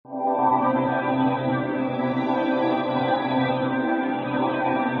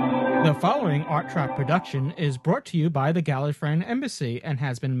The following Art Trap production is brought to you by the Gallifreyan Embassy and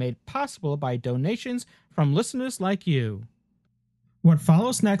has been made possible by donations from listeners like you. What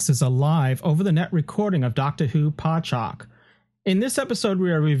follows next is a live over-the-net recording of Doctor Who Podshock. In this episode,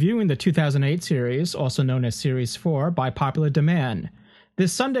 we are reviewing the 2008 series, also known as Series 4, by popular demand.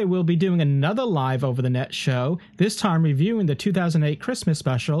 This Sunday, we'll be doing another live over-the-net show, this time reviewing the 2008 Christmas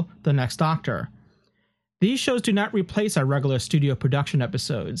special, The Next Doctor. These shows do not replace our regular studio production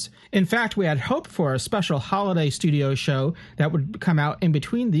episodes. In fact, we had hoped for a special holiday studio show that would come out in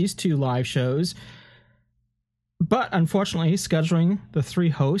between these two live shows, but unfortunately, scheduling the three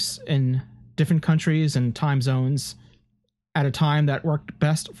hosts in different countries and time zones at a time that worked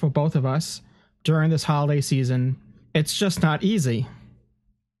best for both of us during this holiday season, it's just not easy.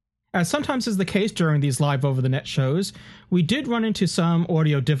 As sometimes is the case during these live over-the-net shows, we did run into some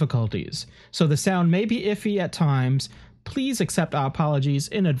audio difficulties, so the sound may be iffy at times. Please accept our apologies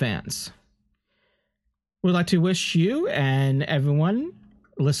in advance. We'd like to wish you and everyone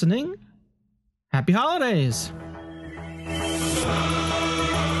listening happy holidays!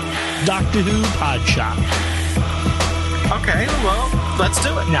 Doctor Who Podshock. Okay, well, let's do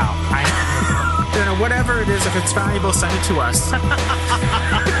it. No, whatever it is, if it's valuable, send it to us.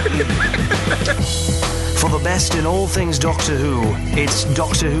 For the best in all things Doctor Who, it's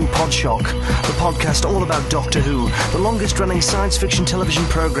Doctor Who Podshock, the podcast all about Doctor Who, the longest-running science fiction television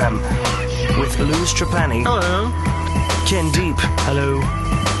program, with Luz Trapani. Hello. Ken Deep. Hello.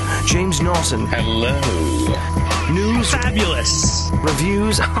 James Norton. Hello. News. fabulous.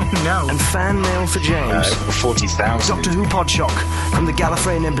 Reviews. Oh, no. And fan mail for James. 40,000. Doctor Who Podshock from the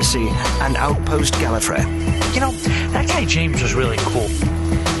Gallifreyan Embassy and Outpost Gallifrey. You know, that guy James was really cool.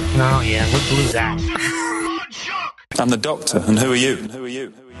 Oh, yeah, we blew that. I'm the Doctor, and who are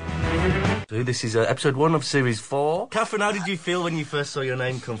you? This is episode 1 of series 4. Catherine, how did you feel when you first saw your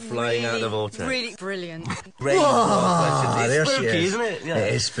name come flying out of the vortex? Really brilliant. Great. Oh, there it's she spooky, is. isn't it? Yeah.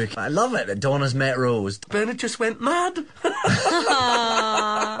 It is spooky. I love it that Donna's met Rose. Bernard just went mad. Go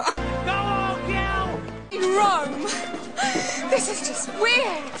on, girl! In Rome? This is just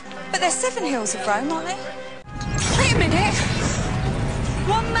weird. But there's 7 hills of Rome, aren't there? Wait a minute.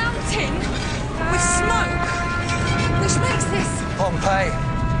 One mountain with smoke. Which makes this... Pompeii.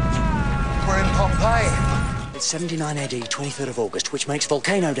 We're in Pompeii. It's 79 AD, 23rd of August, which makes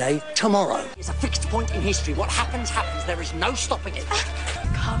Volcano Day tomorrow. It's a fixed point in history. What happens, happens. There is no stopping it.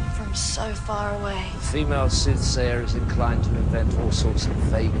 Come from so far away. The female soothsayer is inclined to invent all sorts of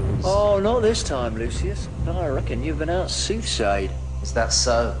fables. Oh, not this time, Lucius. No, I reckon you've been out soothsayed. Is that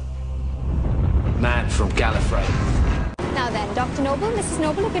so? Man from Gallifrey. Now then, Dr. Noble, Mrs.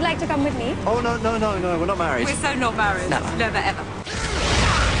 Noble, if you'd like to come with me. Oh, no, we're not married. We're so not married. Never. Never, ever.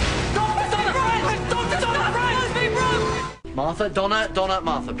 Martha, Donna,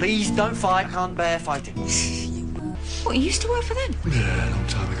 Martha, please don't fight. I can't bear fighting. What, you used to work for them? Yeah, a long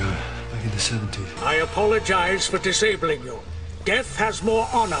time ago. Back in the 70s. I apologize for disabling you. Death has more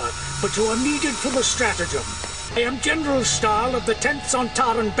honor, but you are needed for the stratagem. I am General Stahl of the 10th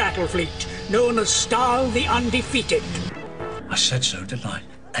Sontaran Battle Fleet, known as Stahl the Undefeated. I said so, didn't I?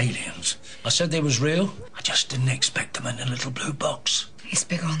 Aliens. I said they was real. I just didn't expect them in a little blue box. It's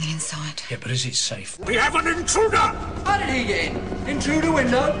bigger on the inside. Yeah, but is it safe? We have an intruder! How did he get in? In through the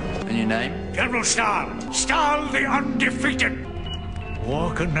window? And your name? General Stahl. Stahl the Undefeated.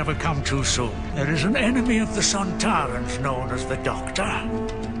 War can never come too soon. There is an enemy of the Sontarans known as the Doctor.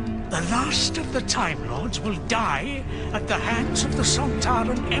 The last of the Time Lords will die at the hands of the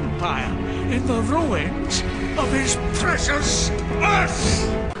Sontaran Empire in the ruins of his precious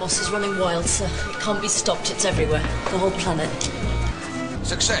Earth! Moss is running wild, sir. It can't be stopped. It's everywhere. The whole planet.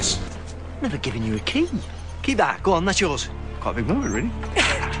 Success. Never given you a key. Keep that. Go on, that's yours. Quite a big moment, really.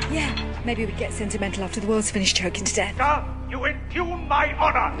 Yeah, maybe we'd get sentimental after the world's finished choking to death. Now, you impugn my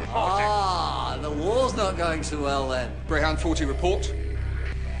honor! Ah, the war's not going so well then. Greyhound 40 report.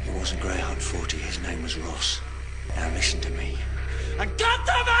 It wasn't Greyhound 40, his name was Ross. Now listen to me. And get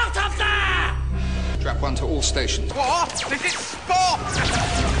them out of there! Trap 1 to all stations. What? This is sport!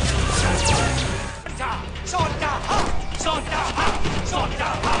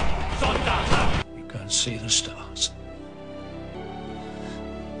 You go and see the stars.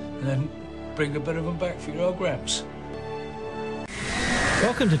 And then bring a bit of them back for your old Gramps.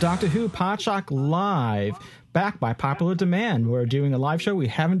 Welcome to Doctor Who Podshock Live, back by popular demand. We're doing a live show. We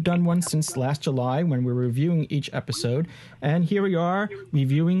haven't done one since last July when we were reviewing each episode. And here we are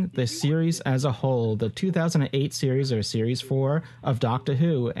reviewing the series as a whole, the 2008 series, or Series 4 of Doctor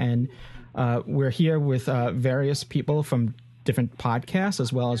Who. And we're here with various people from different podcasts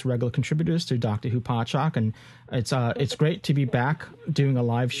as well as regular contributors to Doctor Who Podshock, and it's great to be back doing a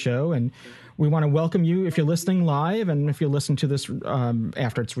live show. And we want to welcome you if you're listening live, and if you're listening to this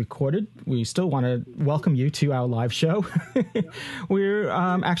after it's recorded, we still want to welcome you to our live show. We're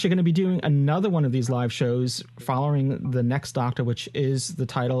actually going to be doing another one of these live shows following the next Doctor, which is the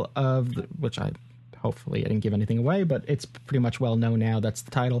title of hopefully I didn't give anything away, but it's pretty much well known now. That's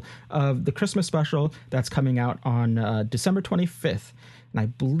the title of the Christmas special that's coming out on December 25th. And I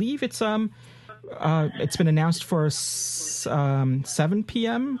believe it's been announced for 7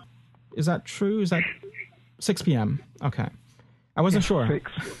 p.m. Is that true? Is that 6 p.m.? Okay. I wasn't sure.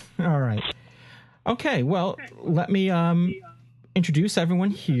 6. All right. Okay, well, let me introduce everyone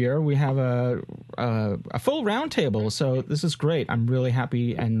here. We have a full round table, so this is great. I'm really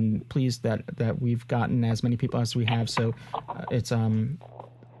happy and pleased that we've gotten as many people as we have. So it's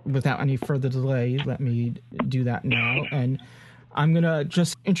without any further delay, let me do that now. And I'm going to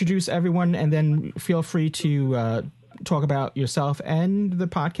just introduce everyone, and then feel free to talk about yourself and the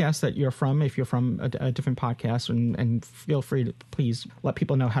podcast that you're from, if you're from a different podcast, and feel free to please let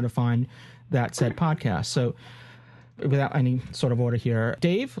people know how to find that said podcast. So without any sort of order here,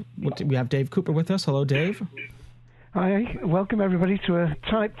 Dave, we have Dave Cooper with us. Hello, Dave. Hi, welcome everybody to a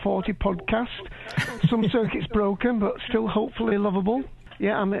Type 40 podcast. Some circuits broken, but still hopefully lovable.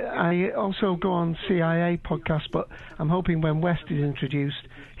 Yeah, I also go on CIA podcast, but I'm hoping when West is introduced,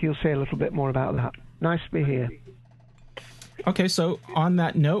 he'll say a little bit more about that. Nice to be here. Okay, so on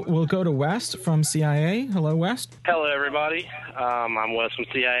that note, we'll go to West from CIA. Hello, West. Hello, everybody. I'm West from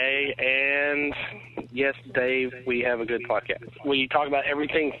CIA, and yes, Dave, we have a good podcast. We talk about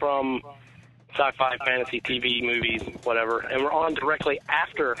everything from sci-fi, fantasy, TV, movies, whatever, and we're on directly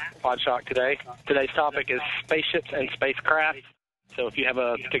after Podshock today. Today's topic is spaceships and spacecraft, so if you have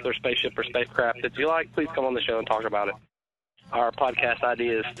a particular spaceship or spacecraft that you like, please come on the show and talk about it. Our podcast ID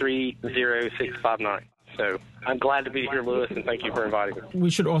is 30659. So I'm glad to be here, Lewis, and thank you for inviting me. We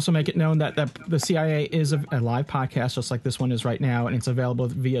should also make it known that the CIA is a live podcast, just like this one is right now, and it's available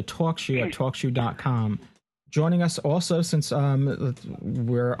via TalkShoe at talkshoe.com. Joining us also, since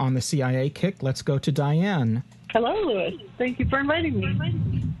we're on the CIA kick, let's go to Diane. Hello, Lewis. Thank you for inviting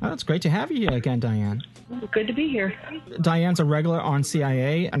me. Oh, it's great to have you here again, Diane. Good to be here. Diane's a regular on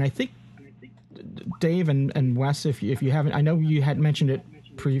CIA, and I think Dave and Wes, if you haven't, I know you had mentioned it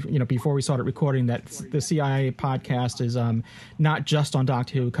before we started recording, that the CIA podcast is not just on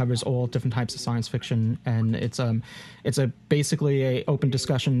Doctor Who. It covers all different types of science fiction, and it's basically a open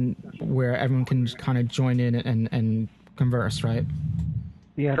discussion where everyone can kind of join in and converse, right?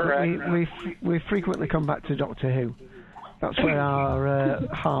 Yeah, we frequently come back to Doctor Who. That's where our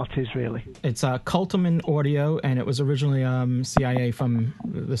heart is, really. It's Cultiman Audio, and it was originally CIA from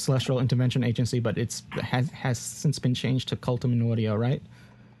the Celestial Intervention Agency, but it has since been changed to Cultiman Audio, right?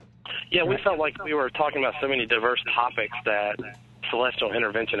 Yeah, we felt like we were talking about so many diverse topics that Celestial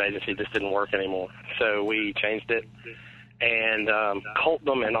Intervention Agency just didn't work anymore. So we changed it. And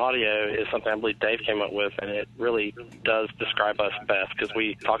Cultum and Audio is something I believe Dave came up with, and it really does describe us best because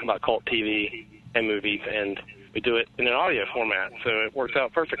we talk about cult TV and movies, and we do it in an audio format, so it works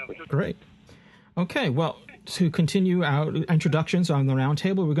out perfectly. Great. Okay, well, to continue our introductions on the round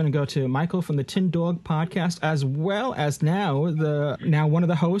table, we're going to go to Michael from the Tin Dog podcast, as well as now one of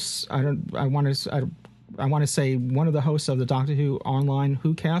the hosts. I want to say one of the hosts of the Doctor Who online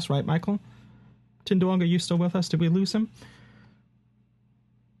WhoCast, right, Michael? Tin Dog, are you still with us? Did we lose him?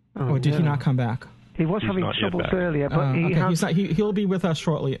 Or did he not come back? He was having troubles earlier, but he'll be with us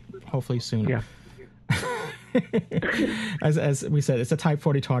shortly, hopefully soon. Yeah. As we said, it's a Type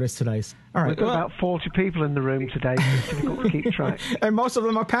 40 TARDIS today. All right, we've got about 40 people in the room today, so it's difficult to keep track. And most of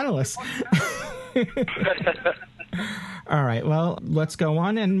them are panelists. All right, well, let's go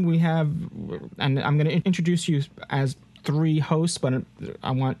on, and I'm going to introduce you as 3 hosts, but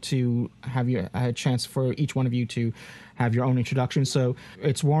I want to have a chance for each one of you to have your own introduction. So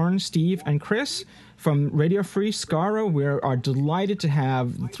it's Warren, Steve, and Chris from Radio Free Skaro. We are delighted to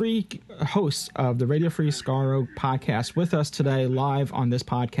have 3 hosts of the Radio Free Skaro podcast with us today live on this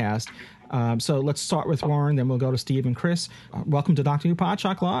podcast. So let's start with Warren, then we'll go to Steve and Chris. Welcome to Doctor Who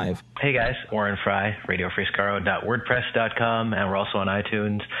Podshock Live. Hey guys, Warren Fry, radiofreescaro.wordpress.com, and we're also on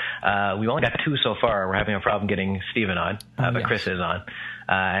iTunes. We've only got 2 so far. We're having a problem getting Steven on, but yes. Chris is on.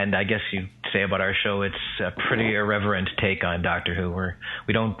 And I guess you'd say about our show, it's a pretty irreverent take on Doctor Who.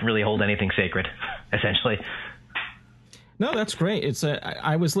 We don't really hold anything sacred, essentially. No, that's great.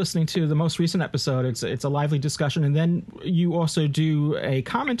 I was listening to the most recent episode. It's a lively discussion, and then you also do a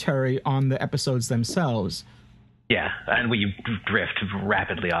commentary on the episodes themselves. Yeah, and we drift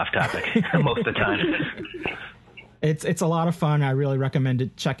rapidly off topic most of the time. It's a lot of fun. I really recommend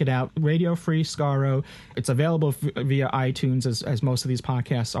it. Check it out. Radio Free Scaro. It's available via iTunes as most of these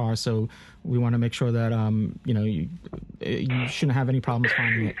podcasts are. So we want to make sure that you shouldn't have any problems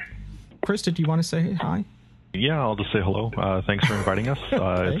finding it. Chris, did you want to say hi? Yeah, I'll just say hello. Thanks for inviting us.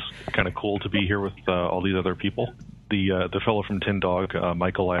 Okay. It's kind of cool to be here with all these other people. The fellow from Tin Dog,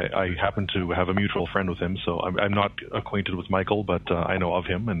 Michael, I happen to have a mutual friend with him, so I'm not acquainted with Michael, but I know of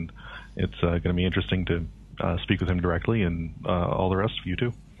him, and it's going to be interesting to speak with him directly, and all the rest of you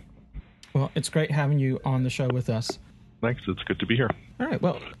too. Well, it's great having you on the show with us. Thanks. It's good to be here. All right.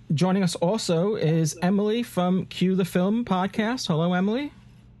 Well, joining us also is Emily from Cue the Film podcast. Hello, Emily.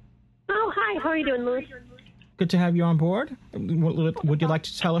 Oh, hi. How are you doing, Louis? Good to have you on board. Would you like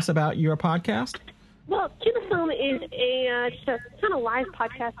to tell us about your podcast? Well, Cue the Film is it's not a live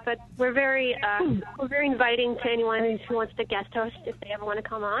podcast, but we're very inviting to anyone who wants to guest host if they ever want to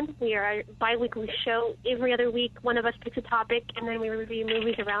come on. We are a bi-weekly show. Every other week, one of us picks a topic, and then we review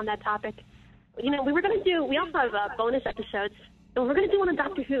movies around that topic. We also have bonus episodes, and we're going to do one on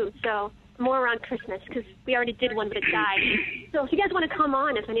Doctor Who, so more around Christmas, because we already did one, but it died. So if you guys want to come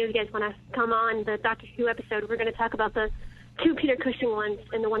on, if any of you guys want to come on the Doctor Who episode, we're going to talk about the 2 Peter Cushing ones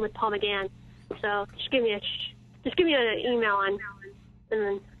and the one with Paul McGann. So just give me an email and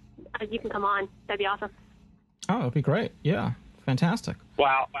then you can come on. That'd be awesome. Oh, it'd be great. Yeah, fantastic.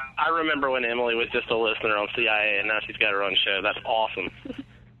 Wow, I remember when Emily was just a listener on CIA, and now she's got her own show. That's awesome.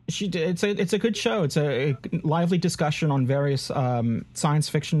 She did. It's a good show. It's a lively discussion on various science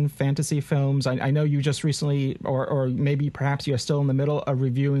fiction, fantasy films. I know you just recently, or maybe perhaps you're still in the middle of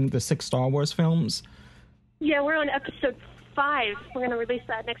reviewing the 6 Star Wars films. Yeah, we're on episode 5. We're going to release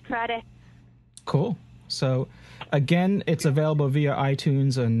that next Friday. Cool. So, again, it's available via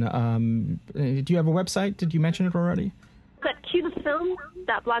iTunes. And do you have a website? Did you mention it already? It's at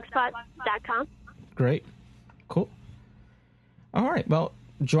cuethefilm.blogspot.com. Great. Cool. All right. Well,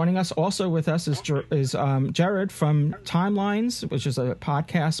 joining us also with us is Jared from Timelines, which is a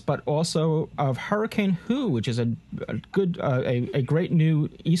podcast, but also of Hurricane Who, which is a great new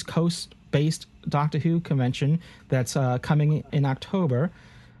East Coast-based Doctor Who convention that's coming in October.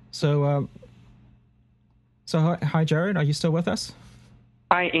 So hi, Jared. Are you still with us?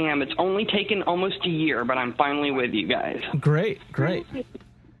 I am. It's only taken almost a year, but I'm finally with you guys. Great.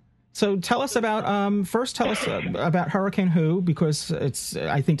 So tell us about about Hurricane Who, because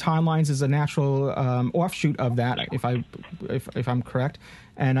I think Timelines is a natural offshoot of that, if I'm correct,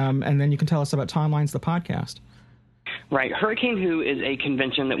 and then you can tell us about Timelines, the podcast. Right. Hurricane Who is a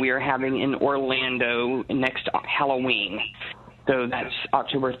convention that we are having in Orlando next Halloween. So that's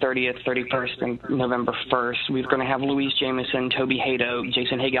October 30th, 31st, and November 1st. We're going to have Louise Jameson, Toby Hadoke,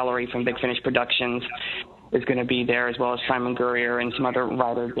 Jason Hay-Gallery from Big Finish Productions is going to be there, as well as Simon Gurrier and some other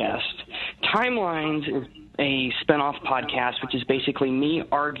writer guests. Timelines is a spin-off podcast, which is basically me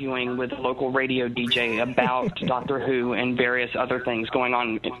arguing with a local radio DJ about Doctor Who and various other things going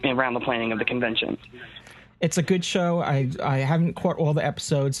on around the planning of the convention. It's a good show. I haven't caught all the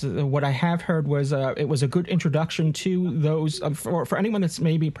episodes. What I have heard was it was a good introduction to those for anyone that's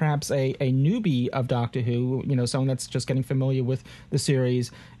maybe perhaps a newbie of Doctor Who, someone that's just getting familiar with the series.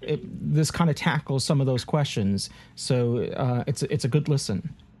 This kind of tackles some of those questions. So it's a good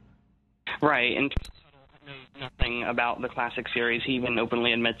listen. Right, and nothing about the classic series. He even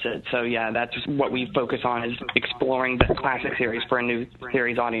openly admits it. So yeah, that's what we focus on, is exploring the classic series for a new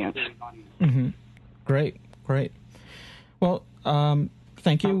series audience. Mm-hmm. Great. Well,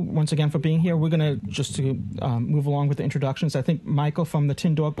 thank you once again for being here. We're going to just move along with the introductions. I think Michael from the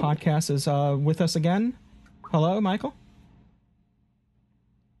Tin Dog podcast is with us again. Hello, Michael?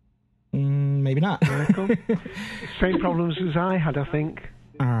 Maybe not. Michael? Same problems as I had, I think.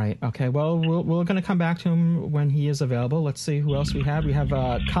 All right. Okay. Well, we're going to come back to him when he is available. Let's see who else we have. We have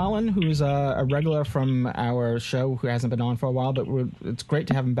Colin, who's a regular from our show, who hasn't been on for a while, but it's great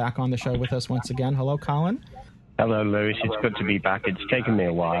to have him back on the show with us once again. Hello, Colin. Hello, Lewis. It's good to be back. It's taken me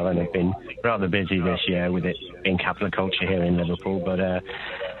a while, and I've been rather busy this year with it being capital culture here in Liverpool, but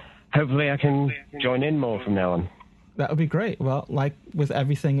hopefully I can join in more from now on. That would be great. Well, like with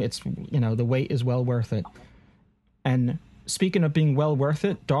everything, it's the wait is well worth it. And speaking of being well worth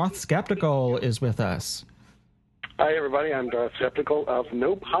it, Darth Skeptical is with us. Hi, everybody. I'm Darth Skeptical of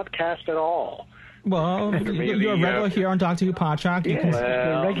No Podcast at All. Well, you're a regular here on Doctor Who Podshock.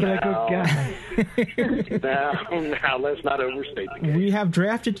 Yeah, a regular good guy. Now, let's not overstate the case. We have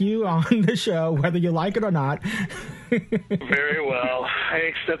drafted you on the show, whether you like it or not. Very well. I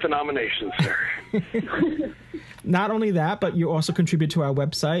accept the nomination, sir. Not only that, but you also contribute to our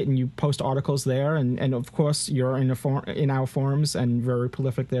website, and you post articles there, and of course you're in our forums and very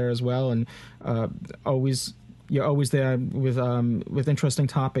prolific there as well, and always you're always there with interesting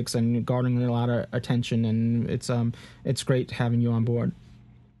topics and garnering a lot of attention, and it's great having you on board.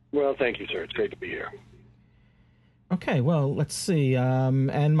 Well, thank you, sir. It's great to be here. Okay, well, let's see.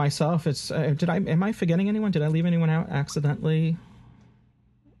 And myself, am I forgetting anyone? Did I leave anyone out accidentally?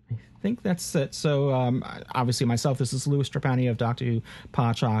 I think that's it. So, obviously myself, this is Louis Trapani of Doctor Who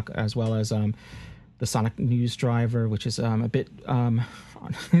Podshock, as well as the Sonic News Driver, which is a bit,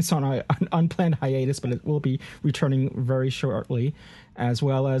 it's on an unplanned hiatus, but it will be returning very shortly, as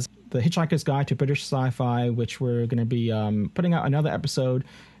well as the Hitchhiker's Guide to British Sci-Fi, which we're going to be putting out another episode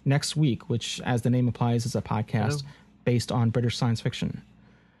next week, which, as the name implies, is a podcast based on British science fiction.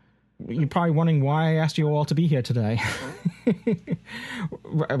 You're probably wondering why I asked you all to be here today.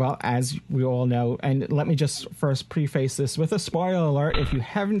 Well, as we all know, and let me just first preface this with a spoiler alert. If you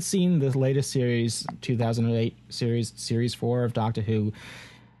haven't seen the latest series, 2008 series 4 of Doctor Who,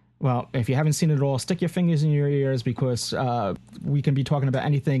 well, if you haven't seen it all, stick your fingers in your ears, because we can be talking about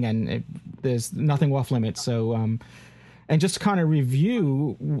anything, and there's nothing off limits. So, and just to kind of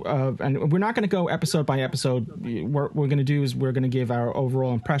review, and we're not going to go episode by episode. What we're going to do is we're going to give our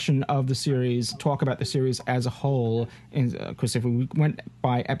overall impression of the series, talk about the series as a whole, because if we went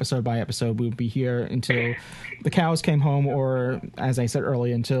by episode, we would be here until the cows came home, or, as I said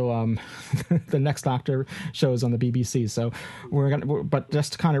earlier, until the next Doctor shows on the BBC. So but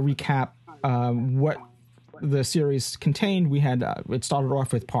just to kind of recap what the series contained, we had it started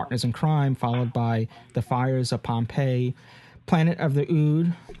off with Partners in Crime, followed by The Fires of Pompeii, Planet of the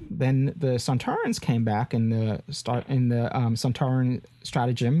Ood. Then the Sontarans came back in the Sontaran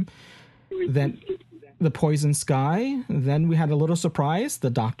stratagem. Then The Poison Sky. Then we had a little surprise,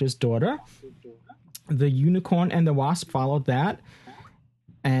 The Doctor's Daughter. The Unicorn and the Wasp followed that.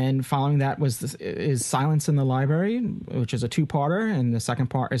 And following that is Silence in the Library, which is a two-parter, and the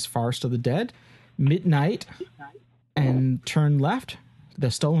second part is Forest of the Dead. Midnight and Turn Left, The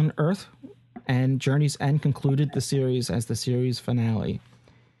Stolen Earth, and Journey's End concluded the series as the series finale.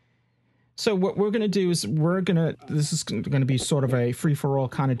 So what we're going to do is this is going to be sort of a free-for-all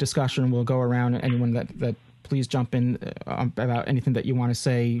kind of discussion. We'll go around, anyone that please jump in about anything that you want to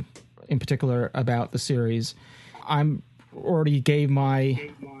say in particular about the series. I'm already gave my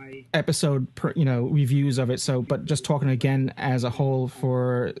episode reviews of it, but just talking again as a whole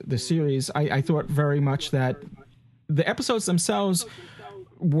for the series, I thought very much that the episodes themselves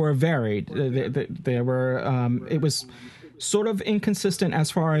were varied. There were it was sort of inconsistent as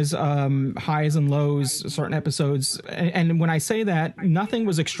far as highs and lows, certain episodes. And when I say that, nothing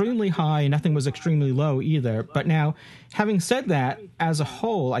was extremely high, nothing was extremely low either. But now, having said that, as a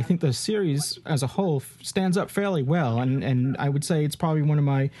whole, I think the series as a whole stands up fairly well. And I would say it's probably one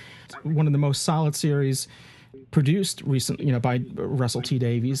of the most solid series produced recently, by Russell T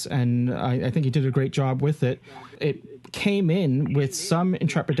Davies. And I think he did a great job with it. It came in with some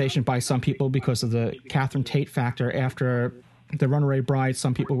interpretation by some people because of the Catherine Tate factor. After The Runaway Bride,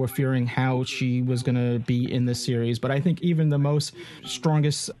 some people were fearing how she was going to be in this series. But I think even the most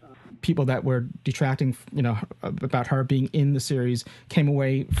strongest people that were detracting, about her being in the series came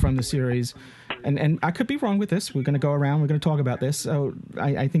away from the series. And I could be wrong with this. We're going to go around. We're going to talk about this. So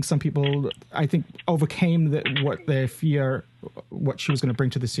I think some people, overcame what their fear, what she was going to bring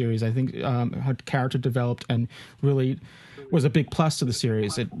to the series. I think her character developed and really was a big plus to the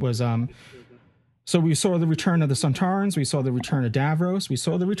series. It was so we saw the return of the Sontarans. We saw the return of Davros. We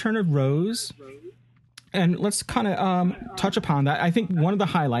saw the return of Rose. And let's kind of touch upon that. I think one of the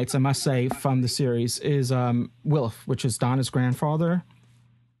highlights, I must say, from the series is Wilf, which is Donna's grandfather.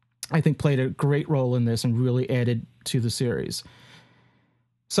 I think played a great role in this and really added to the series.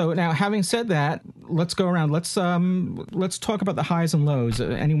 So now, having said that, let's go around. Let's talk about the highs and lows.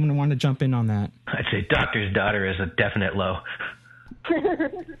 Anyone want to jump in on that? I'd say Doctor's Daughter is a definite low.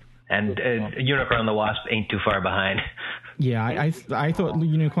 And Unicorn and the Wasp ain't too far behind. Yeah, I thought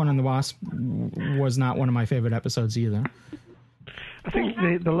Unicorn and the Wasp was not one of my favorite episodes either. I think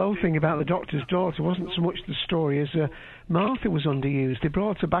the low thing about the Doctor's Daughter wasn't so much the story as Martha was underused. They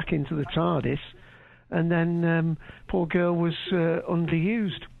brought her back into the TARDIS, and then poor girl was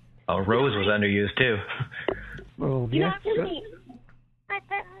underused. Oh, Rose was underused too. Well, yeah. I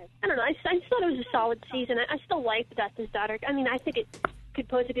don't know. I thought it was a solid season. I still like the Doctor's Daughter. I mean, I think it could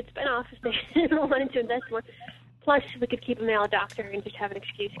pose a good spinoff if they wanted to invest more. Plus, we could keep a male doctor and just have an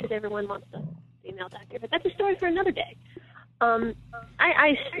excuse because everyone wants a female doctor. But that's a story for another day.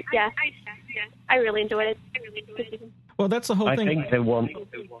 I really enjoyed it. Well, that's the whole thing. I think the one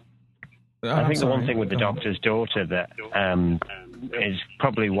thing with the Doctor's Daughter that is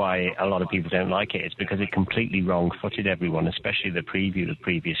probably why a lot of people don't like it is because it completely wrong-footed everyone, especially the preview the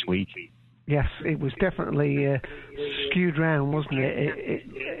previous week. Yes, it was definitely skewed round, wasn't it?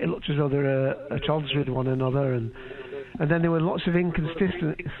 It looked as though they were at odds with one another, and then there were lots of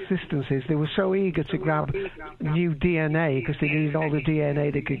inconsistencies. They were so eager to grab new DNA because they needed all the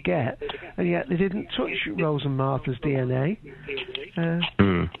DNA they could get, and yet they didn't touch Rose and Martha's DNA.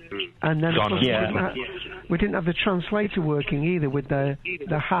 And then, of course, we didn't have the translator working either with the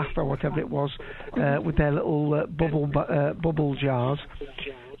half or whatever it was, with their little bubble jars.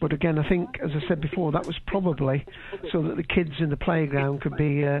 But again, I think, as I said before, that was probably so that the kids in the playground could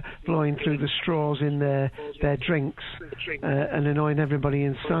be blowing through the straws in their drinks and annoying everybody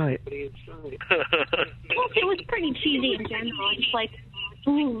in sight. It was pretty cheesy in general. It's like,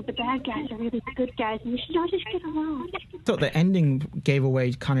 ooh, the bad guys are really the good guys, and we should all just get along. So the ending gave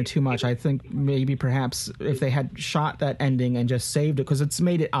away kind of too much. I think maybe perhaps if they had shot that ending and just saved it, because it's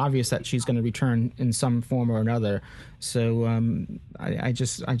made it obvious that she's going to return in some form or another. So I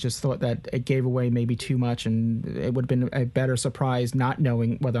just thought that it gave away maybe too much, and it would have been a better surprise not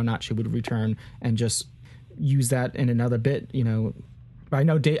knowing whether or not she would return and just use that in another bit. You know, I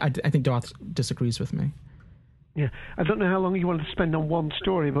know I think Darth disagrees with me. Yeah, I don't know how long you want to spend on one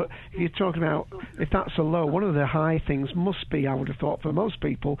story, but if you're talking about if that's a low, one of the high things must be, I would have thought, for most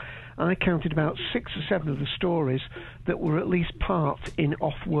people, I counted about 6 or 7 of the stories that were at least part in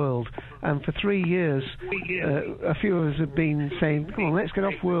off-world. And for 3 years, a few of us have been saying, come on, let's get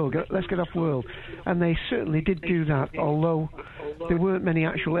off-world, let's get off-world. And they certainly did do that, although there weren't many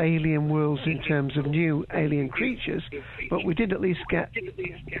actual alien worlds in terms of new alien creatures, but we did at least get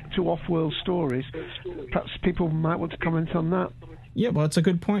to off-world stories. Perhaps people might want to comment on that. Yeah, well, it's a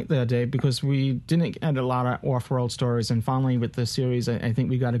good point there, Dave, because we didn't get a lot of off-world stories, and finally with this series, I think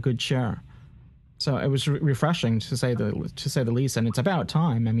we got a good share. So it was refreshing to say the least, and it's about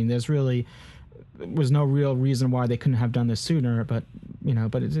time. I mean, there was no real reason why they couldn't have done this sooner, but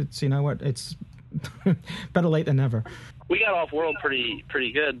it's you know what, it's better late than never. We got off world pretty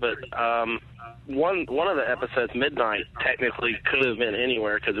good, but one of the episodes, Midnight, technically could have been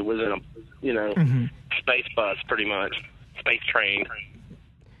anywhere because it was in a space bus, pretty much space train.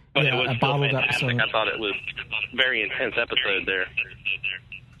 But it was still fantastic. Episode. I thought it was a very intense episode there.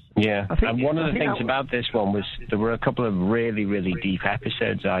 Yeah, and one of the things about this one was there were a couple of really, really deep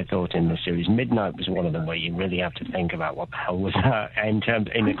episodes, I thought, in the series. Midnight was one of them where you really have to think about what the hell was that,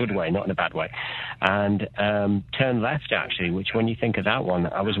 in a good way, not in a bad way. And Turn Left, actually, which when you think of that one,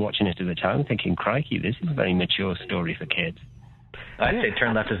 I was watching it at the time thinking, crikey, this is a very mature story for kids. I'd say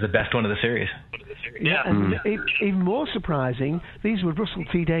Turn Left is the best one of the series. Yeah. And even more surprising, these were Russell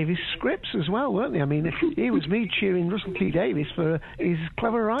T Davies scripts as well, weren't they? I mean, it was me cheering Russell T Davies for his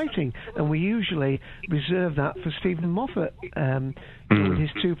clever writing, and we usually reserve that for Stephen Moffat with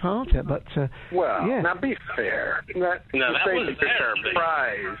his two-parter. But now be fair. That wasn't fair.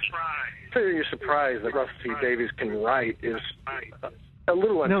 You're surprised that Russell T Davies can write is a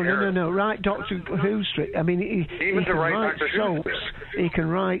little unfair. No. Right, Doctor Who script. I mean, he can write soaps. He can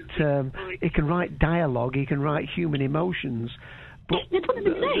write dialogue. He can write human emotions. But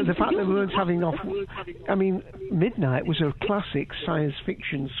the fact that we weren't having off... I mean, Midnight was a classic science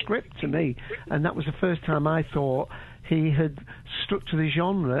fiction script to me, and that was the first time I thought he had stuck to the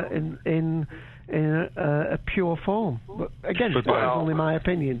genre in a pure form. But again, that was only my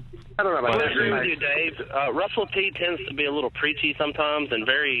opinion. I don't know about I agree with you, Dave. Russell T tends to be a little preachy sometimes and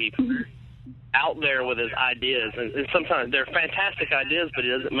very out there with his ideas. And sometimes they're fantastic ideas, but he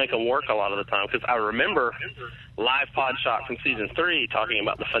doesn't make them work a lot of the time. Because I remember live Podshock from Season 3 talking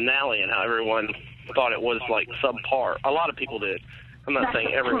about the finale and how everyone thought it was, like, subpar. A lot of people did. I'm not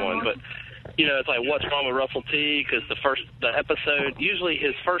saying everyone, but... You know, it's like, what's wrong with Russell T? Because the episode, usually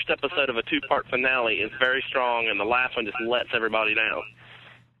his first episode of a 2-part finale is very strong, and the last one just lets everybody down.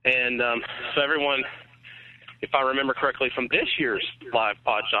 And so everyone, if I remember correctly from this year's live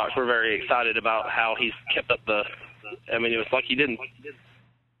Podshocks, we're very excited about how he's kept up it was like he didn't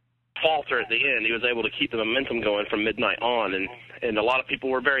falter at the end. He was able to keep the momentum going from Midnight on, and a lot of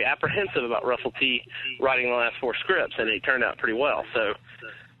people were very apprehensive about Russell T writing the last 4 scripts, and it turned out pretty well. So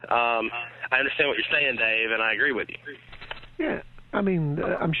I understand what you're saying, Dave, and I agree with you. Yeah, I mean,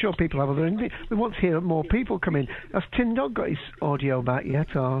 I'm sure people have other... We want to hear more people come in. Has Tin Dog got his audio back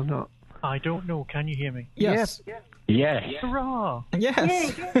yet or not? I don't know. Can you hear me? Yes. Yes. Hurrah!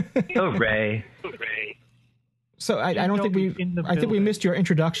 Yes. Hooray. So I don't think we missed your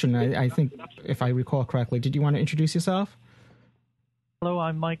introduction. I think, if I recall correctly, did you want to introduce yourself? Hello,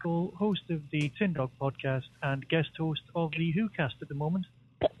 I'm Michael, host of the Tin Dog podcast and guest host of the Who Cast at the moment.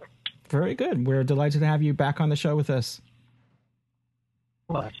 Very good. We're delighted to have you back on the show with us.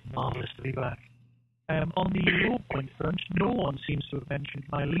 Well, it's marvelous to be back. On the low point front, no one seems to have mentioned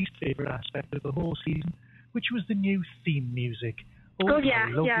my least favourite aspect of the whole season, which was the new theme music. Oh yeah,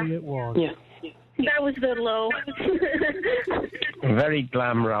 how lovely it was. Yeah. That was the low. Very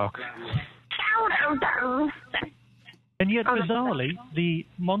glam rock. And yet, bizarrely, the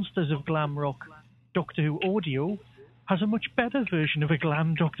Monsters of Glam Rock Doctor Who audio has a much better version of a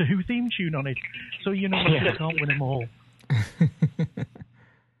glam Doctor Who theme tune on it. So, you can't win them all.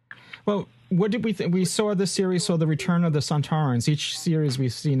 Well, what did we think? We saw this series, the return of the Sontarans. Each series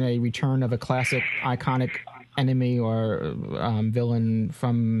we've seen a return of a classic, iconic enemy or villain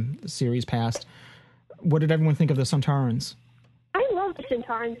from series past. What did everyone think of the Sontarans? I love the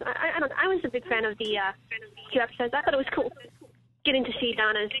Sontarans. I was a big fan of the 2 episodes. I thought it was cool getting to see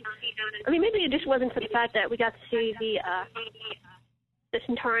Donna's. I mean, maybe it just wasn't for the fact that we got to see the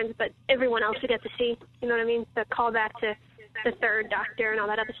Sontarans, but everyone else we got to see. You know what I mean? The callback to the Third Doctor and all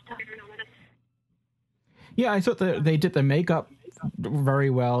that other stuff. Yeah, I thought they did the makeup very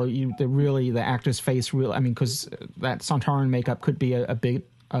well. The actor's face because that Sontaran makeup could be a big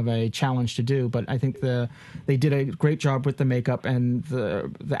of a challenge to do, but I think they did a great job with the makeup, and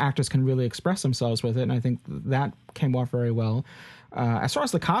the actors can really express themselves with it, and I think that came off very well. As far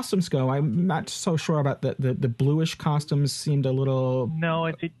as the costumes go, I'm not so sure about the bluish costumes. Seemed a little... No,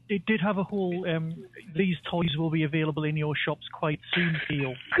 it did have a whole these toys will be available in your shops quite soon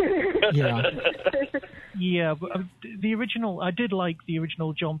feel. Yeah. Yeah, but the original, I did like the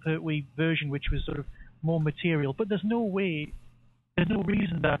original John Pertwee version, which was sort of more material, but there's no reason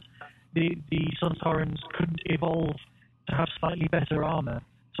that the Sontarans couldn't evolve to have slightly better armor.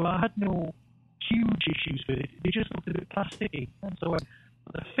 So I had no huge issues with it. They just looked a bit plasticky, and so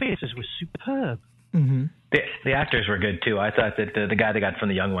the faces were superb. Mm-hmm. The actors were good too. I thought that the guy they got from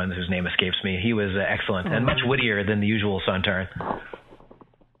the young ones, whose name escapes me, he was excellent and much wittier than the usual Sontaran.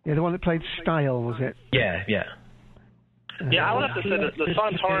 Yeah, the one that played Style, was it? Yeah. Yeah, I would have to say that the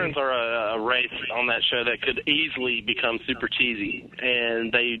Sontarans are a race on that show that could easily become super cheesy,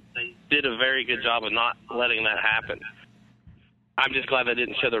 and they did a very good job of not letting that happen. I'm just glad they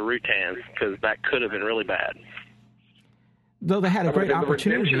didn't show the Rutans, because that could have been really bad. Though they had a great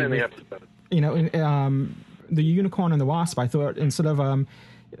opportunity. The Unicorn and the Wasp, I thought instead of that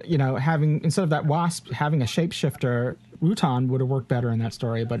Wasp having a shapeshifter, Rutan would have worked better in that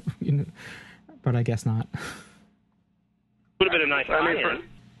story, but I guess not. Would have been a nice tie-in.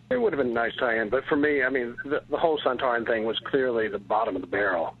 It would have been a nice tie-in, but for me, the whole Sontaran thing was clearly the bottom of the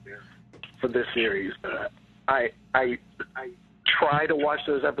barrel for this series. I try to watch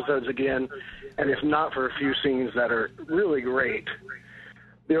those episodes again, and if not for a few scenes that are really great,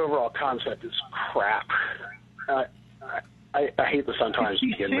 the overall concept is crap. I hate the Sontarans to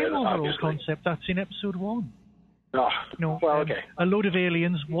begin with, obviously. It's the same overall concept that's in episode 1. Oh, okay. A load of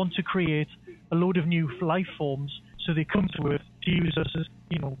aliens want to create a load of new life forms, so they come to Earth to use us as,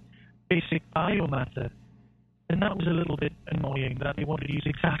 basic biomatter. And that was a little bit annoying, that they wanted to use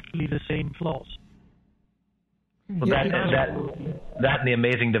exactly the same plot. Well, that and the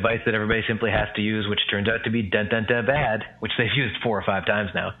amazing device that everybody simply has to use, which turns out to be bad, which they've used 4 or 5 times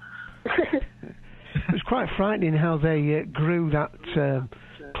now. It was quite frightening how they grew that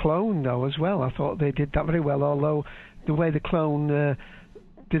clone, though, as well. I thought they did that very well, although the way the clone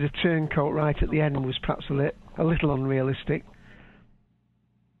did a turncoat right at the end was perhaps a little unrealistic.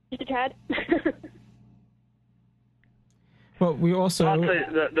 Just a tad. Well, we also... I'd say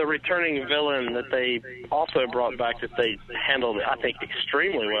the returning villain that they also brought back that they handled, I think,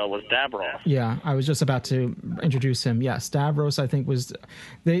 extremely well was Davros. Yeah, I was just about to introduce him. Yes, Davros, I think, was...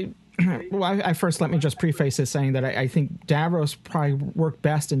 Well, let me just preface this saying that I think Davros probably worked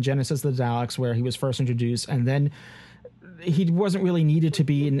best in Genesis of the Daleks, where he was first introduced, and then he wasn't really needed to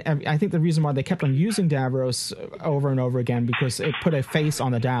be in... I think the reason why they kept on using Davros over and over again, because it put a face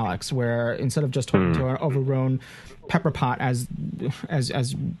on the Daleks, where instead of just talking to an overgrown pepper pot, as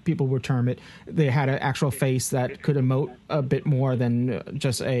people would term it, they had an actual face that could emote a bit more than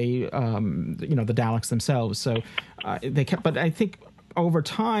just the Daleks themselves. So they kept... But I think over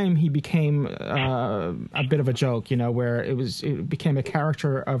time he became a bit of a joke, where it became a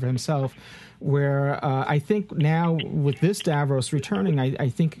character of himself, where I think now with this Davros returning, I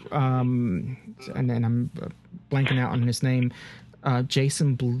think, and I'm blanking out on his name,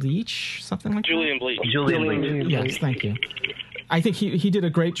 Jason Bleach, something like Julian Bleach. Julian Bleach. Yes, thank you. I think he did a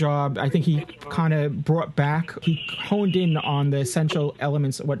great job. I think he kind of he honed in on the essential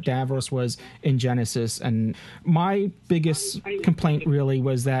elements of what Davros was in Genesis. And my biggest complaint really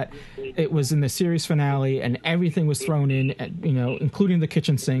was that it was in the series finale and everything was thrown in, including the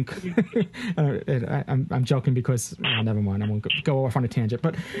kitchen sink. I'm joking because, never mind, I won't go off on a tangent.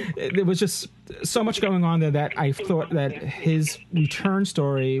 But there was just so much going on there that I thought that his return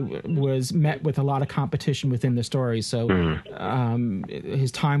story was met with a lot of competition within the story. So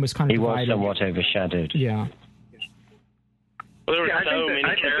his time was kind of divided. He was somewhat overshadowed. Yeah. Well, there were so many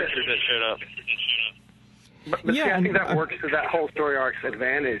characters that showed up. But see, I think that works to that whole story arc's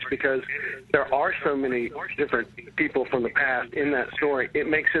advantage because there are so many different people from the past in that story. It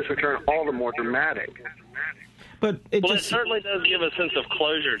makes his return all the more dramatic. But it certainly does give a sense of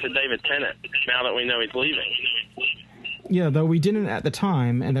closure to David Tennant now that we know he's leaving. Yeah, though we didn't at the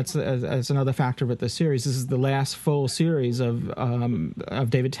time, and that's another factor with the series. This is the last full series of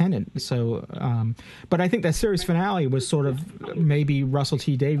David Tennant. So, but I think that series finale was sort of maybe Russell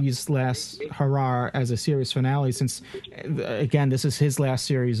T Davies' last hurrah as a series finale. Since again, this is his last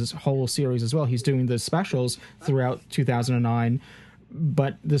series, his whole series as well. He's doing the specials throughout 2009.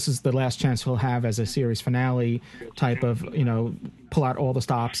 But this is the last chance he'll have as a series finale type of, pull out all the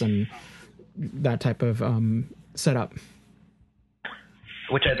stops and that type of setup.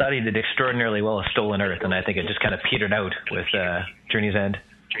 Which I thought he did extraordinarily well with Stolen Earth, and I think it just kind of petered out with Journey's End.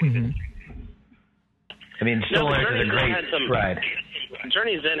 Mm-hmm. I mean, Stolen Earth is a great ride.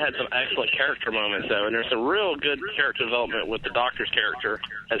 Journey's End had some excellent character moments, though, and there's some real good character development with the Doctor's character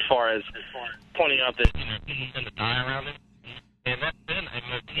as far as pointing out that he's going to die around it. And that's been a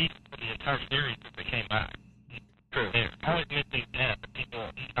motif for the entire series that they came back. True. They're always missing death, people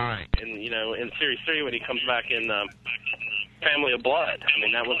dying. And, in Series 3, when he comes back in Family of Blood, I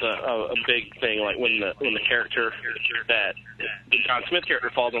mean, that was a big thing, like when the character that the John Smith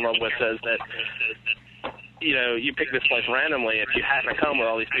character falls in love with says that, you pick this place randomly. If you hadn't come, where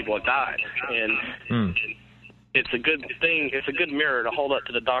all these people had died. And it's a good thing, it's a good mirror to hold up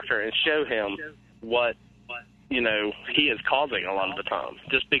to the Doctor and show him what he is causing a lot of the time,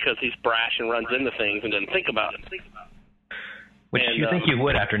 just because he's brash and runs into things and doesn't think about it. Which you think you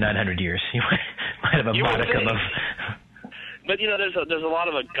would after 900 years. You might have a modicum of... But, there's a lot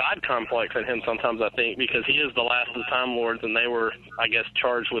of a God complex in him sometimes, I think, because he is the last of the Time Lords, and they were, I guess,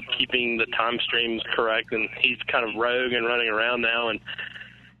 charged with keeping the time streams correct, and he's kind of rogue and running around now and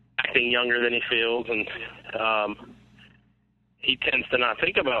acting younger than he feels, and he tends to not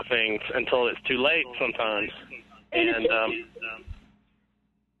think about things until it's too late sometimes. And,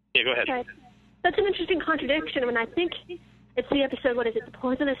 yeah, go ahead. Okay. That's an interesting contradiction when I think it's the episode, what is it, The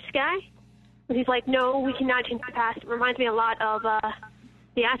Poisonous Sky? And he's like, no, we cannot change the past. It reminds me a lot of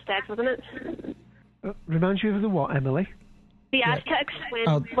the Aztecs, wasn't it? Reminds you of the what, Emily? The Aztecs. When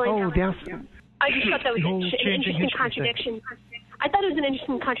the Aztecs. I just thought that was an interesting contradiction. I thought it was an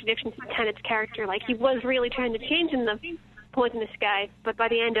interesting contradiction to Tennant's character. Like, he was really trying to change in the Poisonous Sky, but by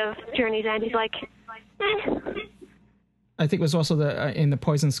the end of Journey's End, he's like, I think it was also in the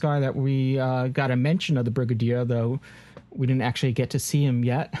Poison Sky that we got a mention of the Brigadier, though we didn't actually get to see him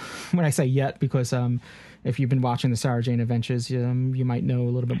yet. When I say yet, because if you've been watching the Sarah Jane Adventures, you might know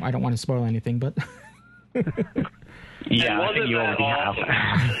a little bit. I don't want to spoil anything, but yeah, I think you already have.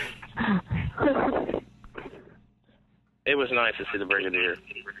 It was nice to see the Brigadier.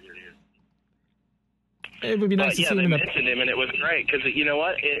 It would be nice to see him. They mentioned him, and it was great because you know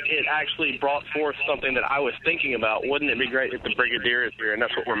what? It actually brought forth something that I was thinking about. Wouldn't it be great if the Brigadier is here? And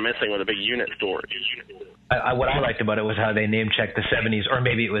that's what we're missing with a big unit story. What I liked about it was how they name-checked the 70s, or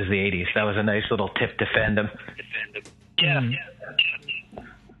maybe it was the 80s. That was a nice little tip to fandom. Yeah.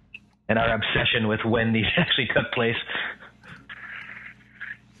 And our obsession with when these actually took place.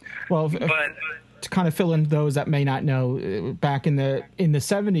 Well, to kind of fill in those that may not know, back in the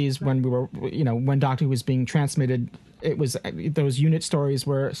 70s when we were, when Doctor Who was being transmitted, it was those unit stories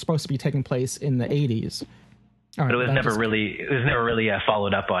were supposed to be taking place in the 80s. But it was never really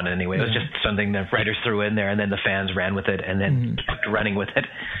followed up on anyway. It was just something that writers threw in there, and then the fans ran with it, and then kept running with it.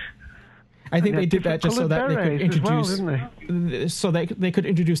 I think they did that just so that they could introduce, so they could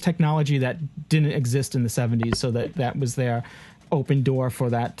introduce technology that didn't exist in the 70s, so that was their open door for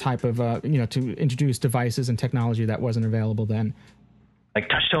that type of to introduce devices and technology that wasn't available then, like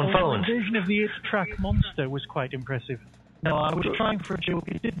touch-tone phones. The version of the 8-track monster was quite impressive. No, I was trying for a joke,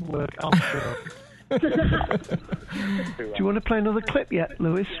 it didn't work. I'm sure. Do you want to play another clip yet,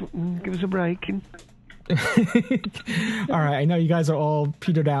 Lewis? Give us a break. All right, I know you guys are all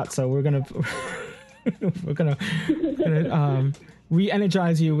petered out, so we're gonna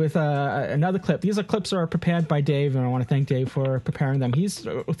re-energize you with another clip. These are clips that are prepared by Dave, and I want to thank Dave for preparing them. He's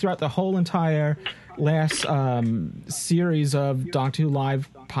throughout the whole entire last series of Doctor Who Live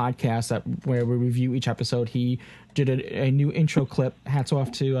podcasts where we review each episode. He did a new intro clip. Hats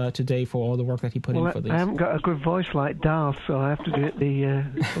off to Dave for all the work that he put in for these. I haven't got a good voice like Darth, so I have to do it the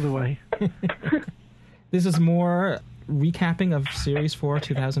other way. This is more recapping of Series 4,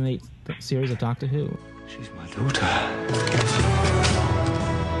 2008 series of Doctor Who. She's my daughter.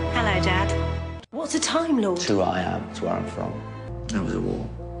 Hello, Dad. What's a Time Lord? It's who I am. It's where I'm from. That was a war.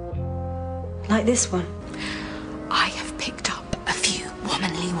 Like this one? I have picked up a few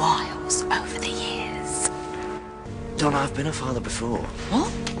womanly wiles over the years. Donna, I've been a father before.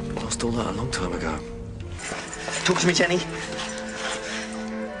 What? Lost all that a long time ago. Talk to me, Jenny.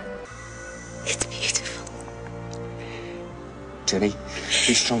 It's beautiful. Jenny,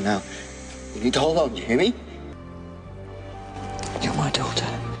 be strong now. You need to hold on, you hear me? You're my daughter.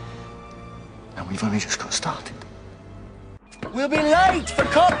 And we've only just got started. We'll be late for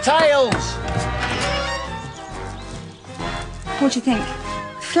cocktails! What do you think?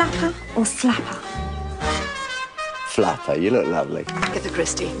 Flapper or slapper? Flapper, you look lovely. Agatha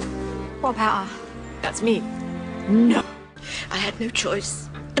Christie. What about her? That's me. No. I had no choice.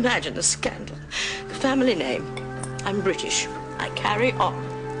 Imagine the scandal. The family name. I'm British. I carry on.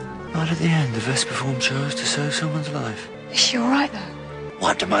 Right at the end, the Vesper form chose to save someone's life. Is she all right, though?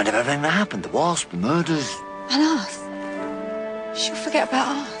 Wiped her mind of everything that happened. The wasp, the murders. And us? She'll forget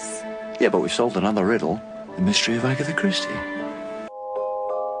about us. Yeah, but we've solved another riddle. The mystery of Agatha Christie.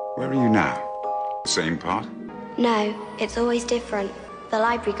 Where are you now? Same part? No, it's always different. The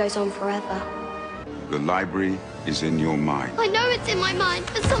library goes on forever. The library is in your mind. I know it's in my mind,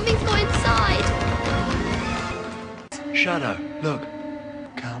 but something's not inside. Shadow, look.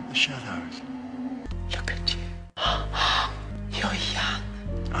 Count the shadows. Look at you. You're young.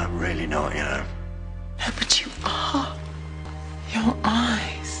 I'm really not, you know. No, but you are. Your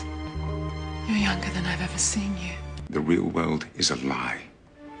eyes. You're younger than I've ever seen you. The real world is a lie.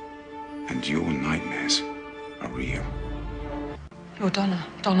 And your nightmares are real. You're Donna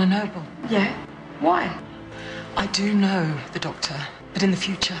Noble. Yeah? Why? I do know the Doctor, but in the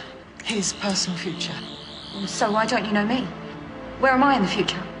future. His personal future. So why don't you know me? Where am I in the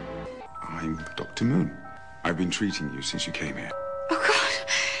future? I'm Dr. Moon. I've been treating you since you came here. Oh,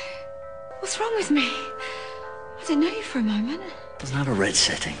 God. What's wrong with me? I didn't know you for a moment. Doesn't have a red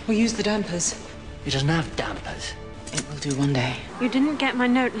setting. We'll use the dampers. It doesn't have dampers. It will do one day. You didn't get my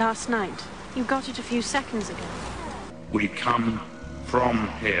note last night. You got it a few seconds ago. We come from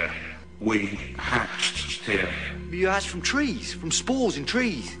here. We hatched here. You hatch from trees, from spores in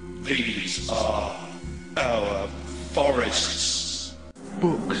trees. These are our forests.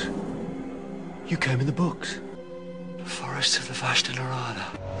 Books. You came in the books. The forests of the Vashta Narada.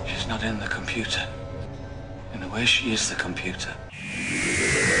 She's not in the computer. In a way, she is the computer.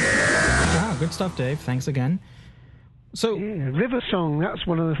 Wow, good stuff, Dave. Thanks again. So, River Song, that's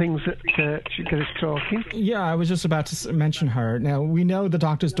one of the things that should get us talking. Yeah, I was just about to mention her. Now, we know the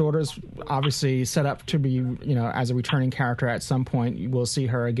Doctor's daughter's obviously set up to be, as a returning character at some point. We'll see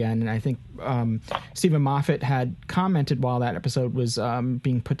her again. And I think Stephen Moffat had commented while that episode was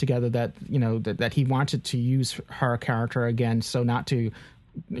being put together that, that he wanted to use her character again, so not to,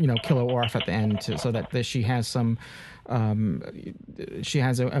 kill her off at the end, so that she has some... she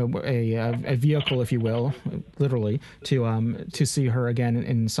has a vehicle, if you will, literally, to see her again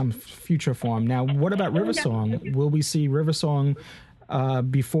in some future form. Now, what about River Song? Will we see River Song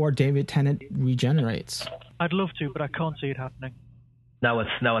before David Tennant regenerates? I'd love to, but I can't see it happening. Now with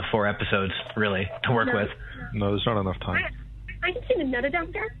 4 episodes, really, to work with. No, there's not enough time. I can see another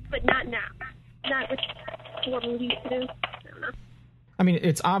Doctor, but not now. Not with what we used to do. I don't know. I mean,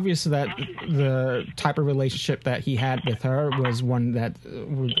 it's obvious that the type of relationship that he had with her was one that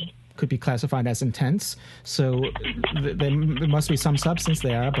could be classified as intense. So there must be some substance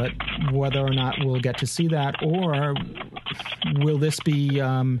there, but whether or not we'll get to see that, or will this be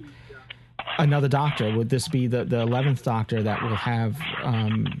another Doctor? Would this be the 11th Doctor that will have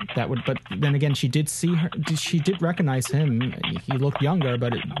that would? But then again, she did see her. She did recognize him. He looked younger,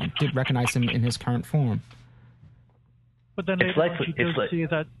 but it did recognize him in his current form. But then later on she does say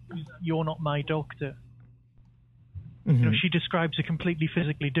that you're not my Doctor. Mm-hmm. She describes a completely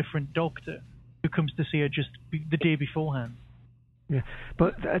physically different Doctor who comes to see her just the day beforehand. Yeah,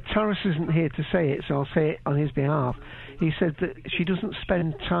 but Taras isn't here to say it, so I'll say it on his behalf. He said that she doesn't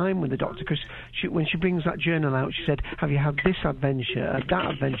spend time with the Doctor because when she brings that journal out, she said, "Have you had this adventure, that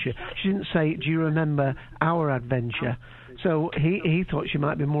adventure?" She didn't say, "Do you remember our adventure?" So he thought she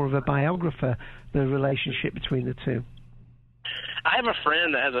might be more of a biographer, the relationship between the two. I have a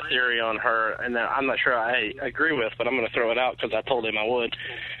friend that has a theory on her, and that I'm not sure I agree with, but I'm going to throw it out because I told him I would,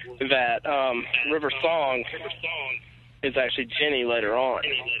 that River Song is actually Jenny later on.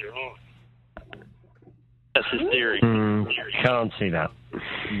 That's his theory. Can't see that.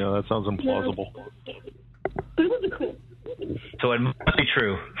 No, that sounds implausible. But it would be cool. So it must be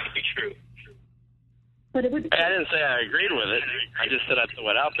true. But it would. I didn't say I agreed with it. I just said I'd throw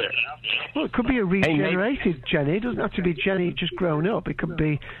it out there. Well, it could be a regenerated Jenny. It doesn't have to be Jenny just grown up. It could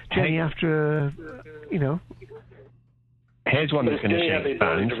be Jenny after, Here's one that's going to If Jenny had the shake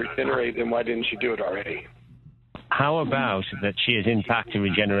ability fans. to regenerate, then why didn't she do it already? How about that she is in fact a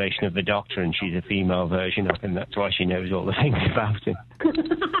regeneration of the Doctor and she's a female version of him? That's why she knows all the things about him.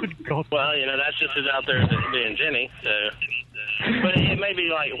 Well, that's just as out there as being Jenny. So, but it may be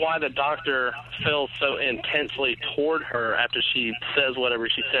like why the Doctor feels so intensely toward her after she says whatever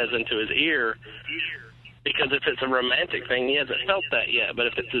she says into his ear. Because if it's a romantic thing, he hasn't felt that yet. But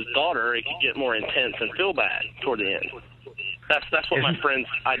if it's his daughter, it could get more intense and feel bad toward the end. That's what my friend's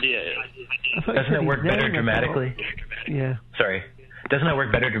idea is. Doesn't it work better dramatically? Yeah. Sorry. Doesn't that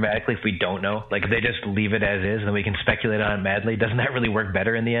work better dramatically if we don't know? Like, if they just leave it as is and then we can speculate on it madly, doesn't that really work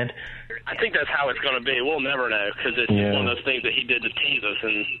better in the end? I think that's how it's going to be. We'll never know because it's one of those things that he did to tease us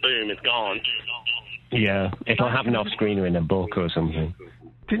and boom, it's gone. Yeah, it'll happen off screen or in a book or something.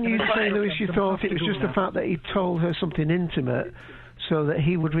 Didn't you say, Lewis, you thought it was just the fact that he told her something intimate so that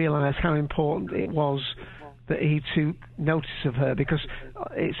he would realise how important it was that he took notice of her? Because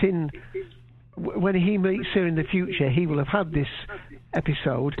it's when he meets her in the future, he will have had this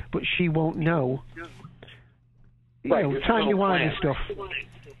episode, but she won't know. Timey-wimey stuff.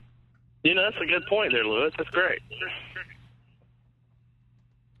 That's a good point there, Lewis. That's great.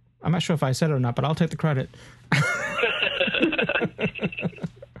 I'm not sure if I said it or not, but I'll take the credit.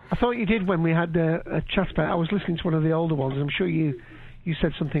 I thought you did when we had a chat about it. I was listening to one of the older ones. I'm sure you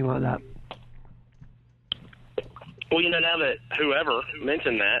said something like that. Well, now that whoever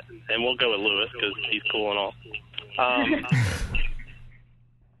mentioned that, and we'll go with Lewis because he's cool and all,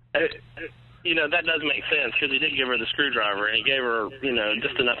 that does make sense because he did give her the screwdriver and he gave her,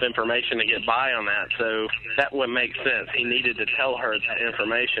 just enough information to get by on that. So that would make sense. He needed to tell her that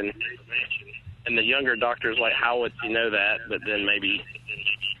information. And the younger Doctor's like, how would you know that? But then maybe,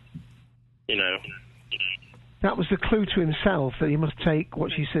 That was the clue to himself that he must take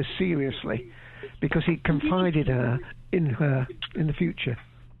what she says seriously, because he confided in the future.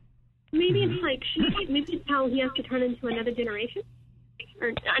 Maybe it's like maybe it's how he has to turn into another generation. Or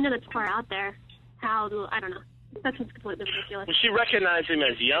I know that's far out there. I don't know. That sounds completely ridiculous. Well, she recognized him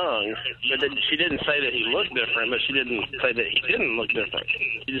as young, but then she didn't say that he looked different, but she didn't say that he didn't look different.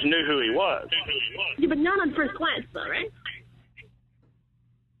 She just knew who he was. Yeah, but not on first glance, though, right?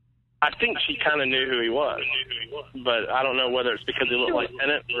 I think she kind of knew who he was, but I don't know whether it's because he looked like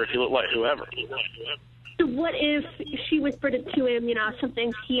Tennant or if he looked like whoever. So what if she whispered it to him,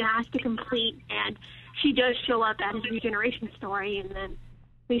 something he has to complete, and she does show up at his regeneration story, and then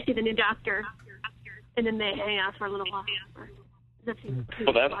we see the new Doctor, and then they hang out for a little while. Well,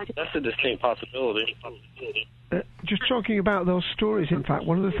 that's a distinct possibility. Just talking about those stories, in fact,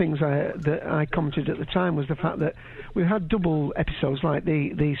 one of the things that I commented at the time was the fact that we had double episodes like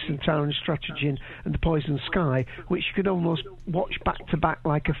the Centauran Strategy and the Poison Sky, which you could almost watch back to back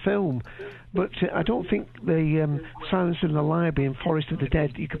like a film. But I don't think the Silence in the Library and Forest of the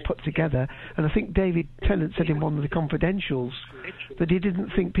Dead you could put together. And I think David Tennant said in one of the confidentials that he didn't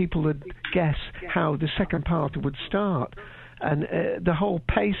think people would guess how the second part would start. And the whole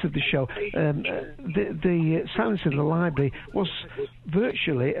pace of the show, the Silence in the Library was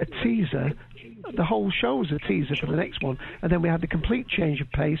virtually a teaser. The whole show was a teaser for the next one. And then we had the complete change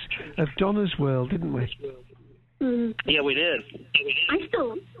of pace of Donna's World, didn't we? Yeah, we did.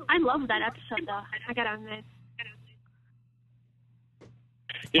 I love that episode, though. I gotta admit.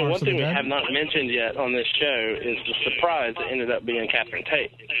 One thing we have not mentioned yet on this show is the surprise that ended up being Catherine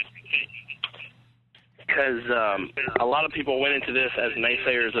Tate. Because a lot of people went into this as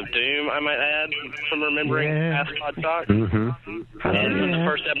naysayers of doom, I might add, from remembering past Podshock. And from the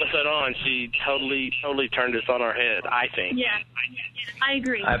first episode on, she totally turned this on our head, I think. Yeah, I